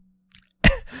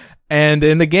 And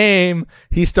in the game,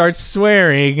 he starts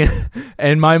swearing,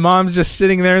 and my mom's just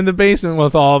sitting there in the basement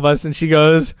with all of us, and she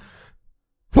goes,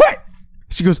 "What?"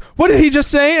 She goes, "What did he just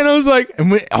say?" And I was like,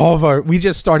 and we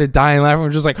just started dying laughing. We're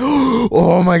just like,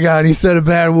 "Oh my God, he said a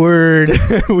bad word."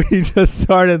 We just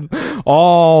started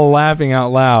all laughing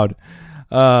out loud.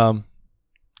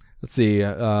 Let's see.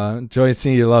 Joy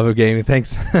seeing your love of gaming.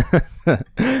 Thanks.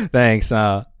 Thanks.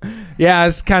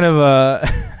 It's kind of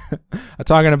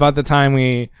talking about the time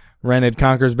we rented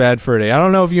Conker's Bad Fur Day. I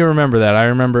don't know if you remember that. I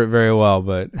remember it very well,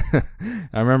 but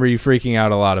I remember you freaking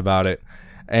out a lot about it.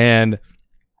 And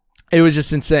it was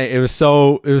just insane. It was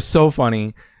so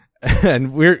funny.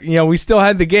 And we still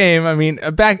had the game. I mean,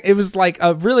 it was like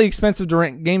a really expensive to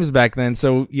rent games back then.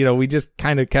 So, we just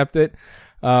kind of kept it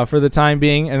for the time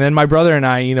being. And then my brother and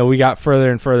I, we got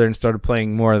further and further and started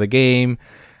playing more of the game.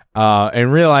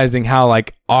 And realizing how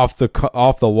like off the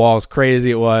walls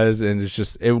crazy it was, and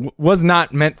it was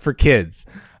not meant for kids.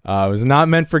 It was not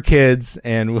meant for kids,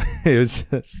 and it was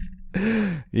just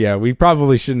we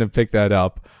probably shouldn't have picked that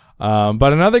up.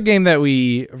 But another game that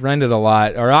I rented a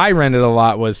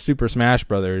lot, was Super Smash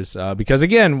Brothers, because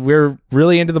again we're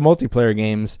really into the multiplayer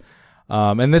games,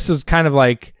 and this is kind of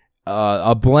like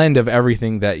a blend of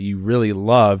everything that you really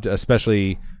loved,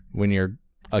 especially when you're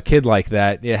a kid like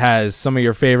that. It has some of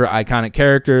your favorite iconic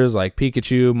characters like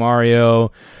Pikachu,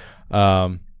 Mario,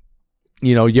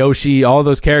 Yoshi, all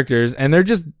those characters, and they're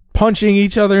just punching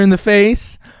each other in the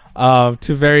face and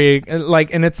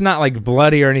it's not like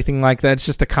bloody or anything like that. It's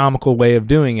just a comical way of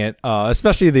doing it,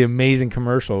 especially the amazing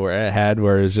commercial where it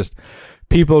was just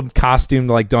people costumed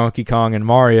like Donkey Kong and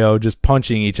Mario just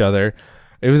punching each other.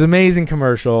 It was an amazing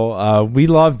commercial. We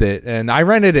loved it, and I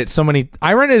rented it so many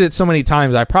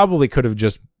times. I probably could have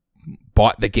just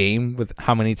bought the game with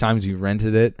how many times you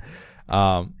rented it,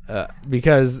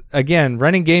 because again,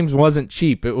 renting games wasn't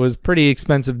cheap. It was pretty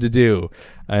expensive to do,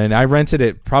 and I rented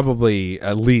it probably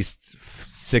at least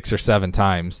 6 or 7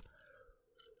 times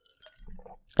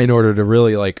in order to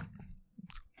really like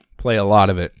play a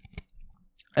lot of it.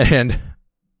 And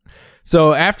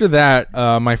so after that,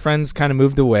 my friends kind of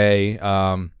moved away,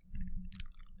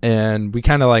 and we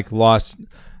kind of like lost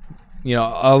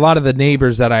a lot of the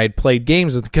neighbors that I had played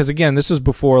games with, because again, this was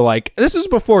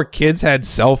before kids had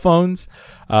cell phones.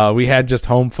 We had just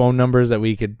home phone numbers that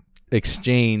we could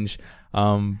exchange.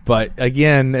 But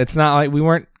again, it's not like we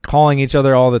weren't calling each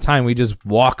other all the time. You just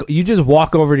walk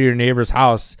over to your neighbor's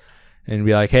house and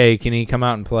be like, hey, can you come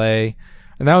out and play?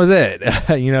 And that was it.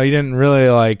 You didn't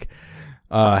really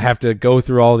have to go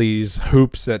through all these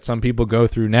hoops that some people go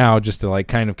through now just to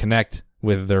kind of connect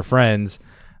with their friends.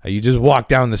 You just walk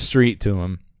down the street to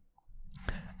them.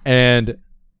 And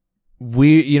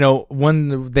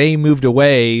when they moved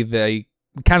away, they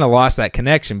kind of lost that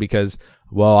connection because,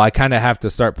 well, I kind of have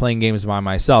to start playing games by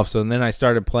myself. So then I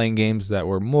started playing games that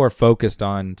were more focused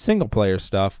on single player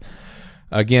stuff.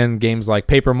 Again, games like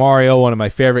Paper Mario, one of my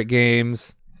favorite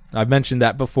games. I've mentioned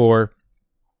that before.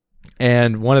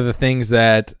 And one of the things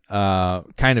that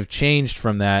kind of changed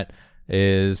from that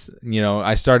is,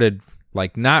 I started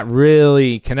not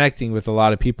really connecting with a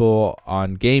lot of people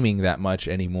on gaming that much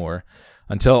anymore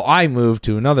until I moved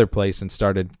to another place and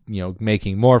started,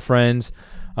 making more friends.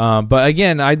 But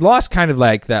again, I'd lost kind of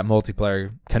that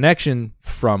multiplayer connection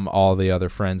from all the other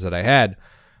friends that I had.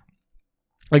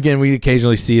 Again, we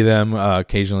occasionally see them,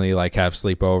 occasionally have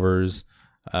sleepovers,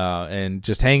 and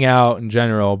just hang out in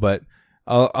general. But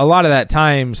a lot of that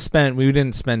time spent, we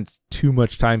didn't spend too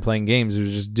much time playing games. It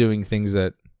was just doing things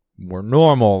that were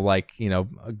normal,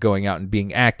 going out and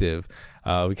being active,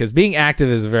 because being active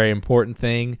is a very important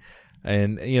thing.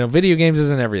 And video games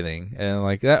isn't everything, and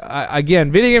again,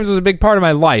 video games was a big part of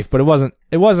my life, but it wasn't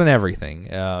everything.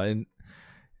 And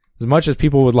as much as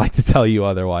people would like to tell you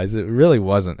otherwise, it really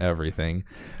wasn't everything.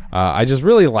 I just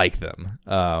really like them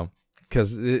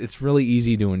because it's really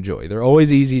easy to enjoy. They're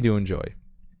always easy to enjoy.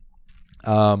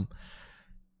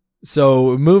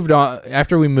 So moved on.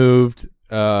 After we moved,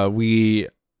 we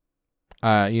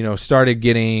started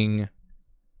getting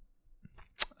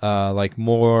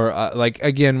more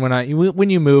again, when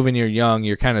you move and you're young,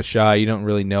 you're kind of shy. You don't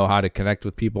really know how to connect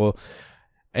with people.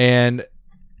 And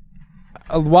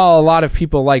while a lot of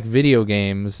people like video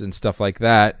games and stuff like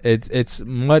that, it's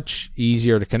much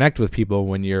easier to connect with people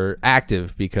when you're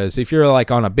active, because if you're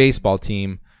on a baseball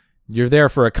team, you're there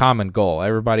for a common goal.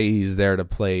 Everybody's there to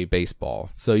play baseball.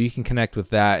 So you can connect with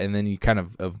that, and then you kind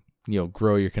of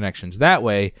grow your connections that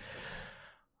way.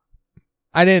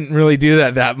 I didn't really do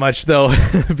that much though,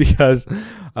 because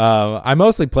I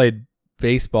mostly played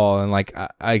baseball, and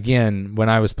again, when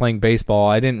I was playing baseball,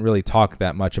 I didn't really talk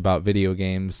that much about video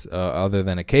games other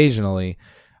than occasionally.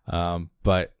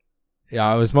 But yeah,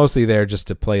 I was mostly there just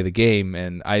to play the game,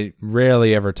 and I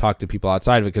rarely ever talked to people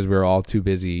outside of it because we were all too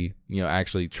busy,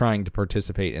 actually trying to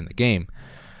participate in the game.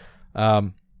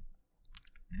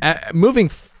 Moving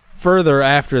further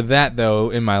after that, though,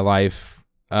 in my life,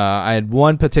 I had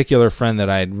one particular friend that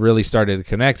I had really started to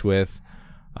connect with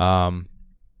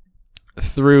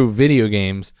through video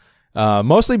games,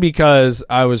 mostly because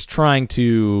I was trying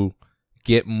to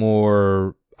get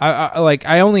more.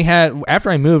 After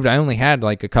I moved, I only had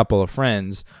a couple of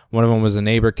friends. One of them was a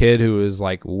neighbor kid who was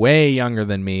way younger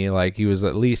than me. He was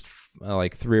at least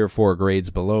 3 or 4 grades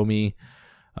below me,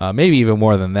 maybe even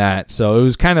more than that. So it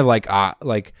was kind of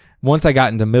once I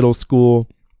got into middle school,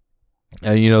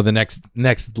 the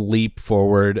next leap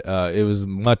forward, it was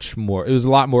a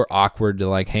lot more awkward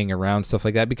to hang around, stuff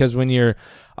like that, because when you're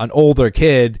an older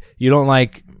kid, you don't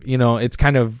it's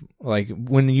kind of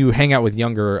when you hang out with a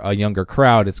younger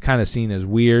crowd, it's kind of seen as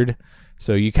weird.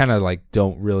 So you kind of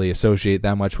don't really associate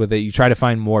that much with it. You try to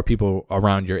find more people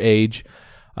around your age.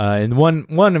 And one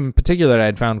in particular that I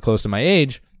had found close to my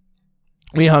age,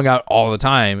 we hung out all the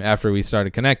time after we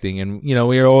started connecting, and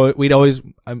we'd always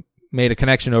made a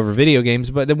connection over video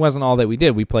games, but it wasn't all that we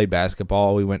did. We played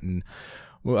basketball. We went and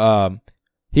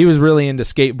he was really into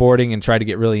skateboarding and tried to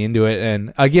get really into it.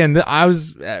 And again, I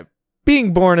was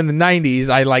being born in the 90s,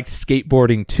 I liked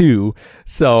skateboarding too.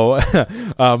 So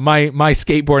my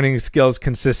skateboarding skills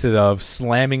consisted of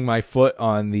slamming my foot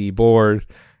on the board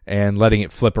and letting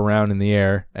it flip around in the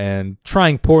air and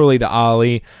trying poorly to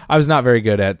ollie. I was not very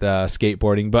good at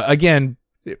skateboarding, but again,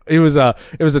 it was a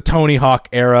Tony Hawk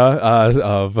era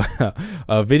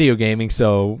of video gaming.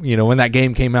 So when that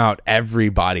game came out,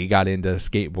 everybody got into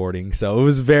skateboarding. So it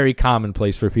was very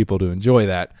commonplace for people to enjoy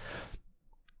that.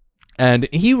 And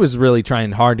he was really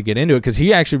trying hard to get into it because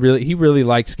he really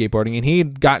liked skateboarding, and he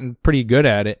had gotten pretty good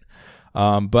at it.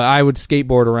 But I would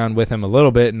skateboard around with him a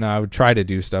little bit, and I would try to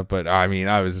do stuff. But I mean,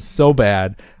 I was so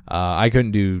bad, I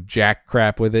couldn't do jack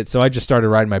crap with it. So I just started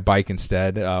riding my bike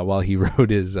instead while he rode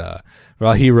his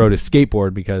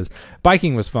skateboard, because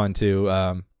biking was fun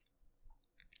too.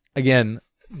 Again,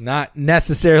 not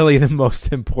necessarily the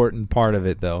most important part of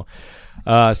it though.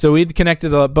 So we'd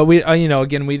connected, but we,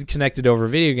 again, we'd connected over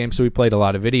video games. So we played a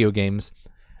lot of video games,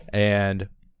 and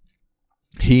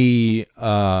he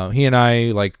and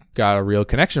I like got a real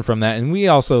connection from that. And we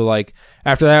also like,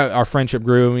 after that, our friendship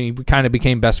grew. We kind of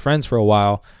became best friends for a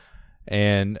while.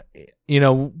 And,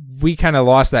 we kind of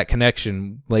lost that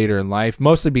connection later in life,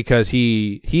 mostly because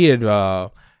he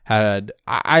had,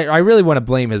 I really want to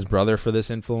blame his brother for this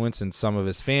influence and some of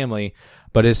his family,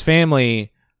 but his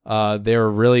family,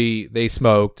 they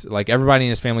smoked, like everybody in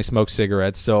his family smoked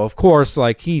cigarettes. So of course,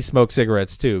 like he smoked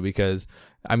cigarettes too, because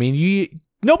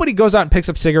nobody goes out and picks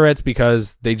up cigarettes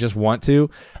because they just want to.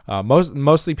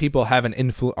 Mostly people have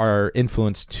are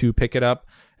influenced to pick it up.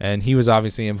 And he was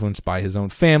obviously influenced by his own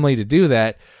family to do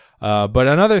that. But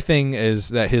another thing is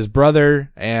that his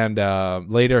brother and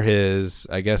later his,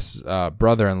 I guess,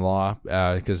 brother-in-law,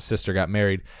 because his sister got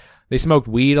married, they smoked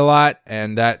weed a lot.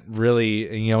 And that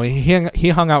really, he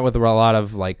hung out with a lot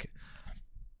of, like,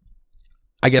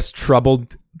 I guess,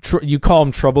 you call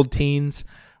them troubled teens,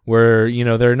 where,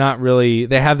 they're not really,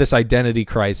 they have this identity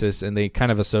crisis and they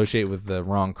kind of associate with the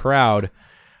wrong crowd.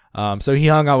 So he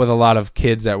hung out with a lot of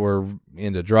kids that were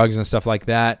into drugs and stuff like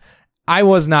that. I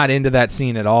was not into that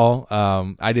scene at all.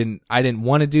 I didn't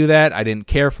want to do that. I didn't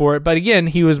care for it. But again,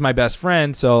 he was my best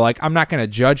friend, so like I'm not going to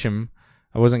judge him.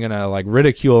 I wasn't going to like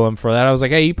ridicule him for that. I was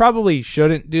like, hey, you probably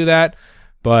shouldn't do that,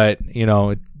 but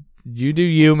you do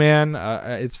you, man.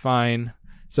 It's fine.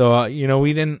 So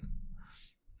we didn't.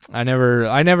 I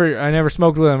never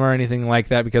smoked with him or anything like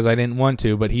that because I didn't want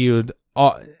to. But he would,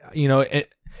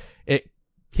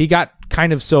 he got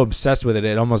kind of so obsessed with it,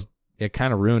 it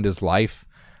kind of ruined his life,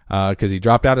 because he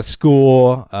dropped out of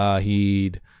school. I've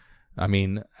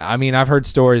heard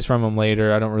stories from him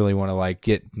later. I don't really want to like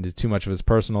get into too much of his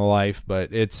personal life,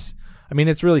 but it's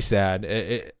really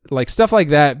sad. Like stuff like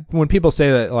that, when people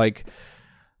say that like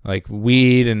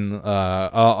weed and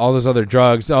all those other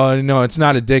drugs, oh no, it's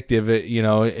not addictive.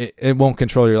 It won't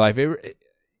control your life.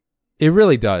 It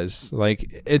really does.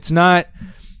 Like it's not.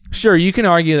 Sure, you can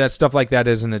argue that stuff like that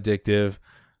isn't addictive,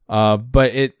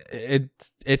 but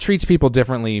it treats people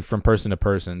differently from person to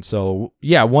person. So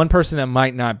yeah, one person that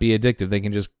might not be addictive, they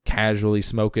can just casually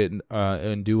smoke it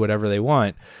and do whatever they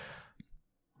want.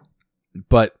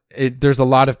 But there's a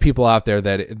lot of people out there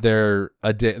that they're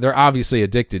obviously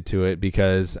addicted to it,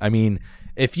 because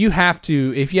if you have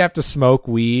to smoke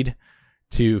weed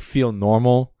to feel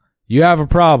normal, you have a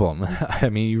problem.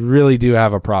 You really do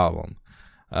have a problem.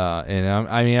 And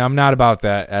I'm not about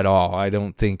that at all. I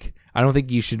don't think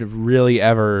you should really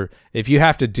ever, if you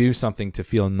have to do something to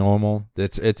feel normal,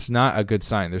 it's not a good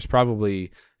sign. There's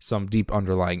probably some deep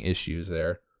underlying issues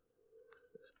there,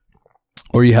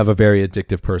 or you have a very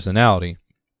addictive personality.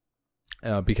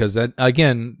 Because that,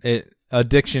 again,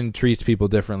 addiction treats people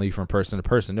differently from person to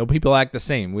person. No people act the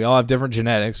same. We all have different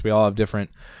genetics. We all have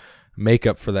different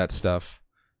makeup for that stuff,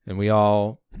 and we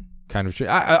all kind of.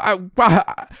 How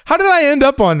did I end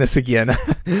up on this again?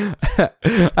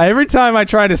 Every time I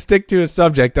try to stick to a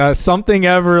subject, something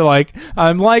ever like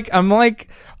I'm like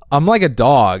a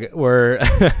dog. Where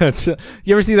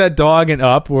you ever see that dog in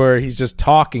Up where he's just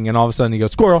talking and all of a sudden he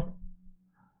goes squirrel.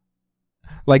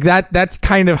 Like that. That's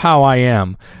kind of how I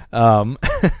am.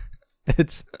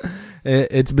 It's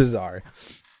bizarre.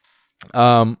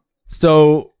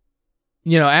 So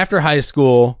after high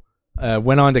school.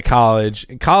 Went on to college.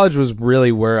 College was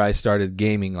really where I started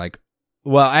gaming.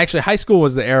 Actually, high school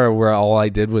was the era where all I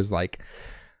did was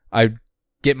I'd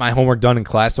get my homework done in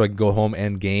class so I could go home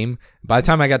and game. By the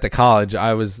time I got to college,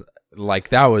 I was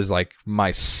that was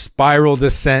my spiral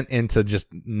descent into just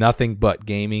nothing but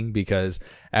gaming, because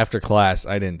after class,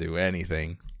 I didn't do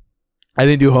anything. I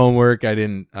didn't do homework.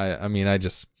 It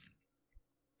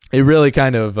really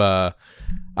kind of,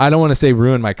 I don't want to say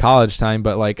ruined my college time,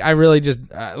 but I really just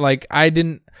I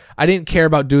didn't care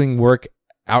about doing work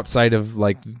outside of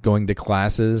going to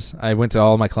classes. I went to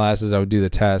all my classes. I would do the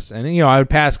tests, and I would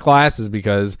pass classes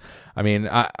because I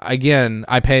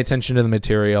pay attention to the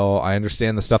material. I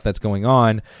understand the stuff that's going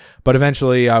on, but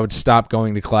eventually I would stop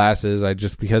going to classes. I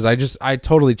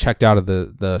totally checked out of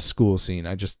the school scene.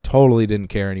 I just totally didn't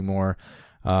care anymore.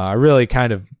 I really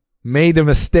kind of made a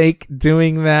mistake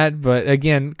doing that, but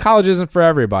again, college isn't for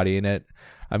everybody.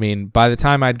 And by the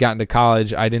time I'd gotten to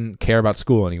college, I didn't care about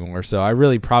school anymore. So I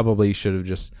really probably should have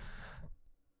just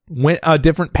went a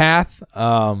different path,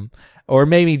 or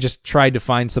maybe just tried to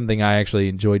find something I actually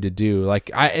enjoyed to do.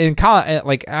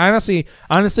 Honestly,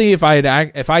 if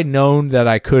I'd known that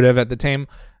I could have at the time,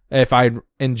 if I'd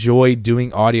enjoyed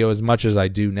doing audio as much as I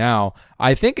do now,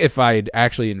 I think if I'd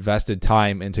actually invested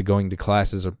time into going to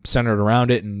classes or centered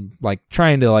around it and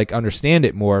trying to understand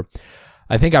it more,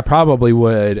 I think I probably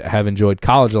would have enjoyed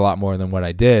college a lot more than what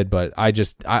I did, but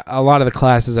a lot of the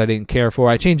classes I didn't care for.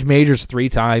 I changed majors 3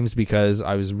 times because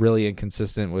I was really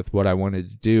inconsistent with what I wanted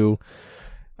to do.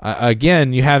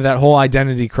 Again, you have that whole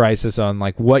identity crisis on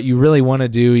like what you really want to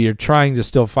do. You're trying to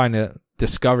still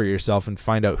discover yourself and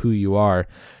find out who you are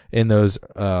in those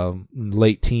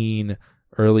late teen,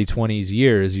 early 20s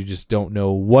years. You just don't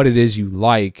know what it is you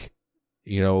like,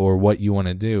 or what you want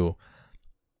to do.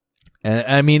 And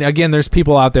I mean, again, there's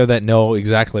people out there that know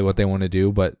exactly what they want to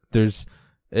do, but there's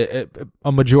a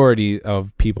majority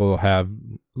of people have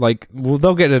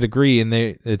they'll get a degree and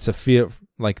it's a field,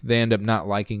 like they end up not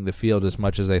liking the field as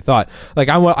much as they thought. Like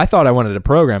I thought I wanted to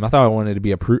program. I thought I wanted to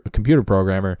be a computer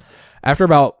programmer. After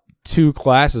about 2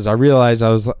 classes, I realized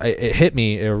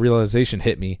a realization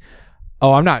hit me.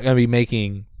 Oh, I'm not going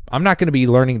to be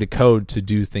learning to code to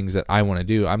do things that I want to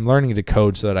do. I'm learning to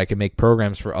code so that I can make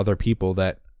programs for other people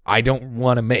that I don't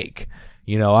want to make.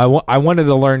 I wanted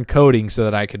to learn coding so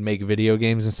that I could make video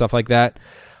games and stuff like that.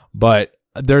 But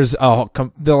there's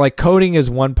coding is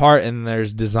one part and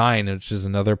there's design, which is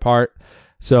another part.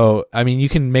 So, I mean, you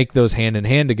can make those hand in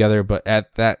hand together, but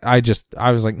at that, I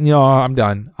was like, no, I'm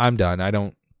done.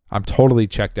 I'm totally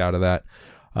checked out of that.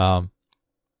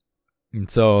 And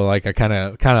so like I kind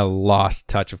of lost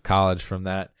touch of college from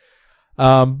that.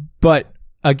 But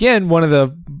again,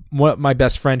 my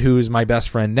best friend, who is my best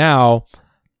friend now,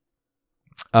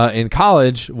 in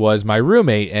college was my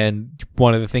roommate, and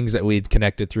one of the things that we'd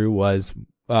connected through was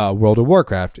World of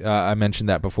Warcraft. I mentioned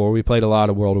that before. We played a lot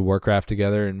of World of Warcraft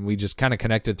together, and we just kind of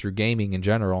connected through gaming in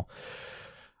general,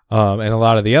 and a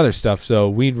lot of the other stuff. So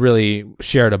we'd really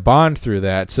shared a bond through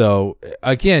that. So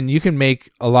again, you can make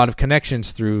a lot of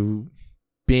connections through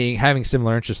having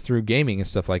similar interests through gaming and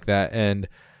stuff like that. And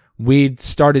we'd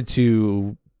started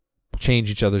to change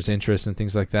each other's interests and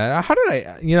things like that. How did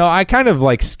I kind of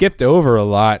like skipped over a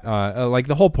lot. Like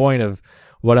the whole point of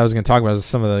what I was going to talk about is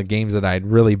some of the games that I'd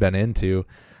really been into.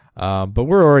 But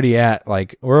we're already at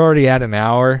an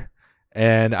hour,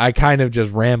 and I kind of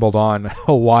just rambled on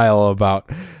a while about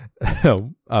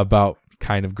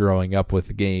kind of growing up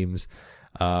with games,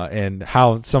 and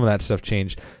how some of that stuff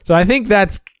changed. So I think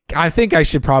I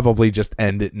should probably just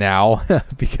end it now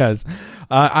because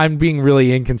I'm being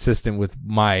really inconsistent with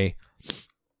my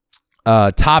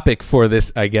topic for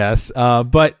this, I guess.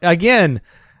 But again,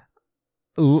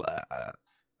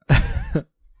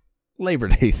 Labor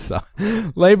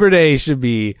Day should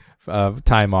be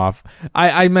time off.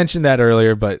 I mentioned that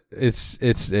earlier, but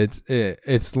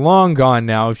it's long gone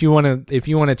now. If you want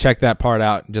to check that part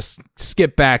out, just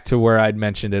skip back to where I'd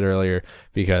mentioned it earlier,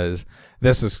 because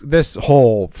this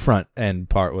whole front end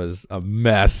part was a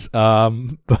mess.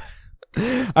 But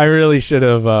I really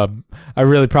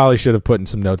probably should have put in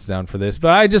some notes down for this,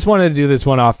 but I just wanted to do this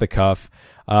one off the cuff.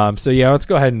 So yeah,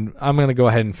 I'm going to go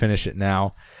ahead and finish it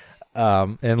now.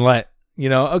 And let,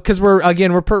 cause we're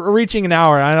reaching an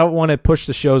hour, and I don't want to push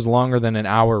the shows longer than an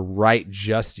hour right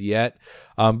just yet.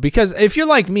 Because if you're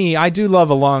like me, I do love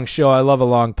a long show. I love a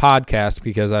long podcast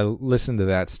because I listen to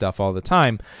that stuff all the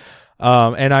time.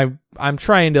 And I'm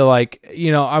trying to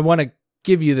I want to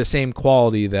give you the same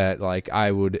quality that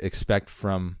I would expect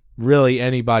from really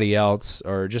anybody else,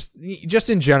 or just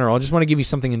in general. I just want to give you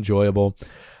something enjoyable.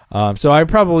 So I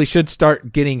probably should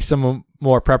start getting some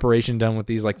more preparation done with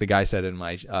these, like the guy said in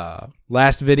my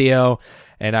last video,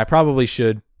 and I probably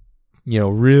should,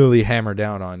 really hammer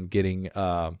down on getting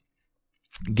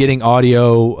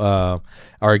audio,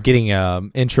 or getting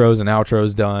intros and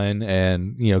outros done,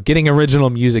 and getting original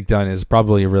music done is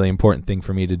probably a really important thing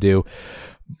for me to do.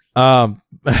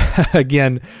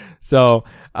 Again, so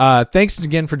thanks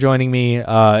again for joining me.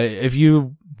 If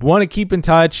you want to keep in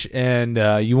touch and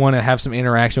you want to have some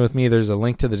interaction with me, there's a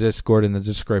link to the Discord in the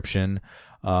description.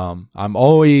 I'm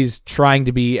always trying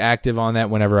to be active on that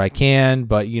whenever I can,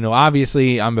 but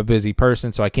obviously I'm a busy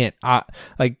person, so I can't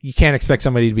you can't expect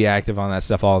somebody to be active on that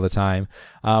stuff all the time.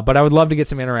 But I would love to get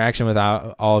some interaction with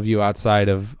all of you outside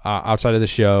of the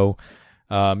show.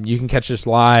 You can catch us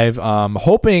live.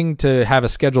 Hoping to have a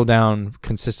schedule down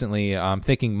consistently. I'm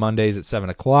thinking Mondays at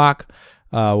 7:00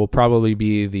 will probably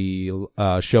be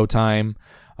the show time.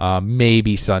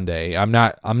 Maybe Sunday. I'm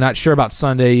not sure about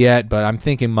Sunday yet, but I'm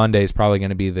thinking Monday is probably going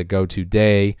to be the go-to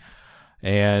day.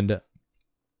 And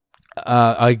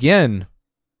again,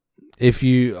 if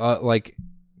you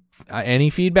any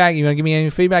feedback, you want to give me any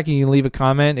feedback, you can leave a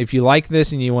comment. If you like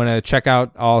this and you want to check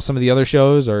out some of the other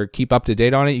shows or keep up to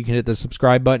date on it, you can hit the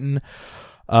subscribe button.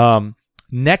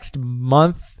 Next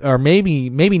month, or maybe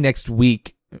next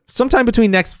week, sometime between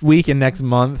next week and next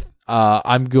month,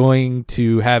 I'm going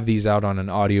to have these out on an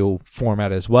audio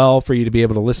format as well for you to be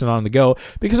able to listen on the go.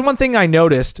 Because one thing I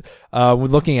noticed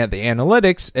with looking at the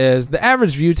analytics is the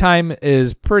average view time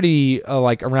is pretty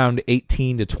like around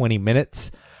 18 to 20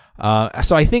 minutes.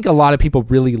 So I think a lot of people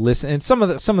really listen, and some of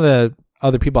the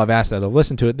other people I've asked that have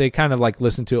listened to it, they kind of like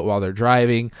listen to it while they're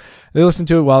driving. They listen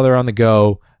to it while they're on the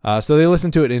go. So they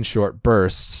listen to it in short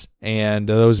bursts, and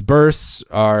those bursts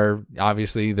are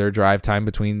obviously their drive time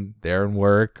between there and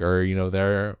work, or, you know,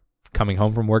 they're coming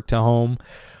home from work to home,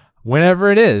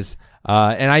 whenever it is.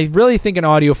 And I really think an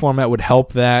audio format would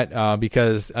help that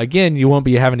because, again, you won't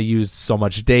be having to use so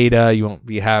much data. You won't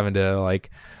be having to,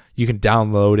 you can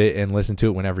download it and listen to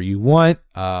it whenever you want.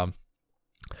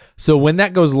 So when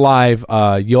that goes live,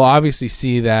 you'll obviously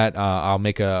see that I'll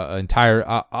make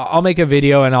I'll make a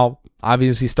video, and I'll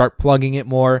obviously start plugging it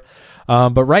more.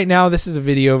 But right now, this is a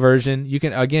video version. You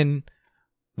can, again,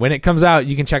 when it comes out,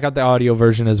 you can check out the audio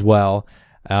version as well.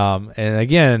 And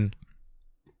again,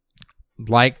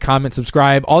 like, comment,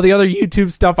 subscribe, all the other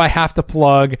YouTube stuff I have to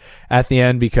plug at the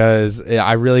end because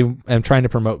I really am trying to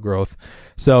promote growth.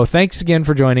 So thanks again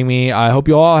for joining me. I hope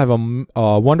you all have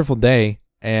a wonderful day.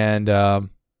 And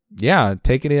yeah,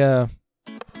 take it.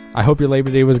 I hope your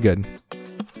Labor Day was good.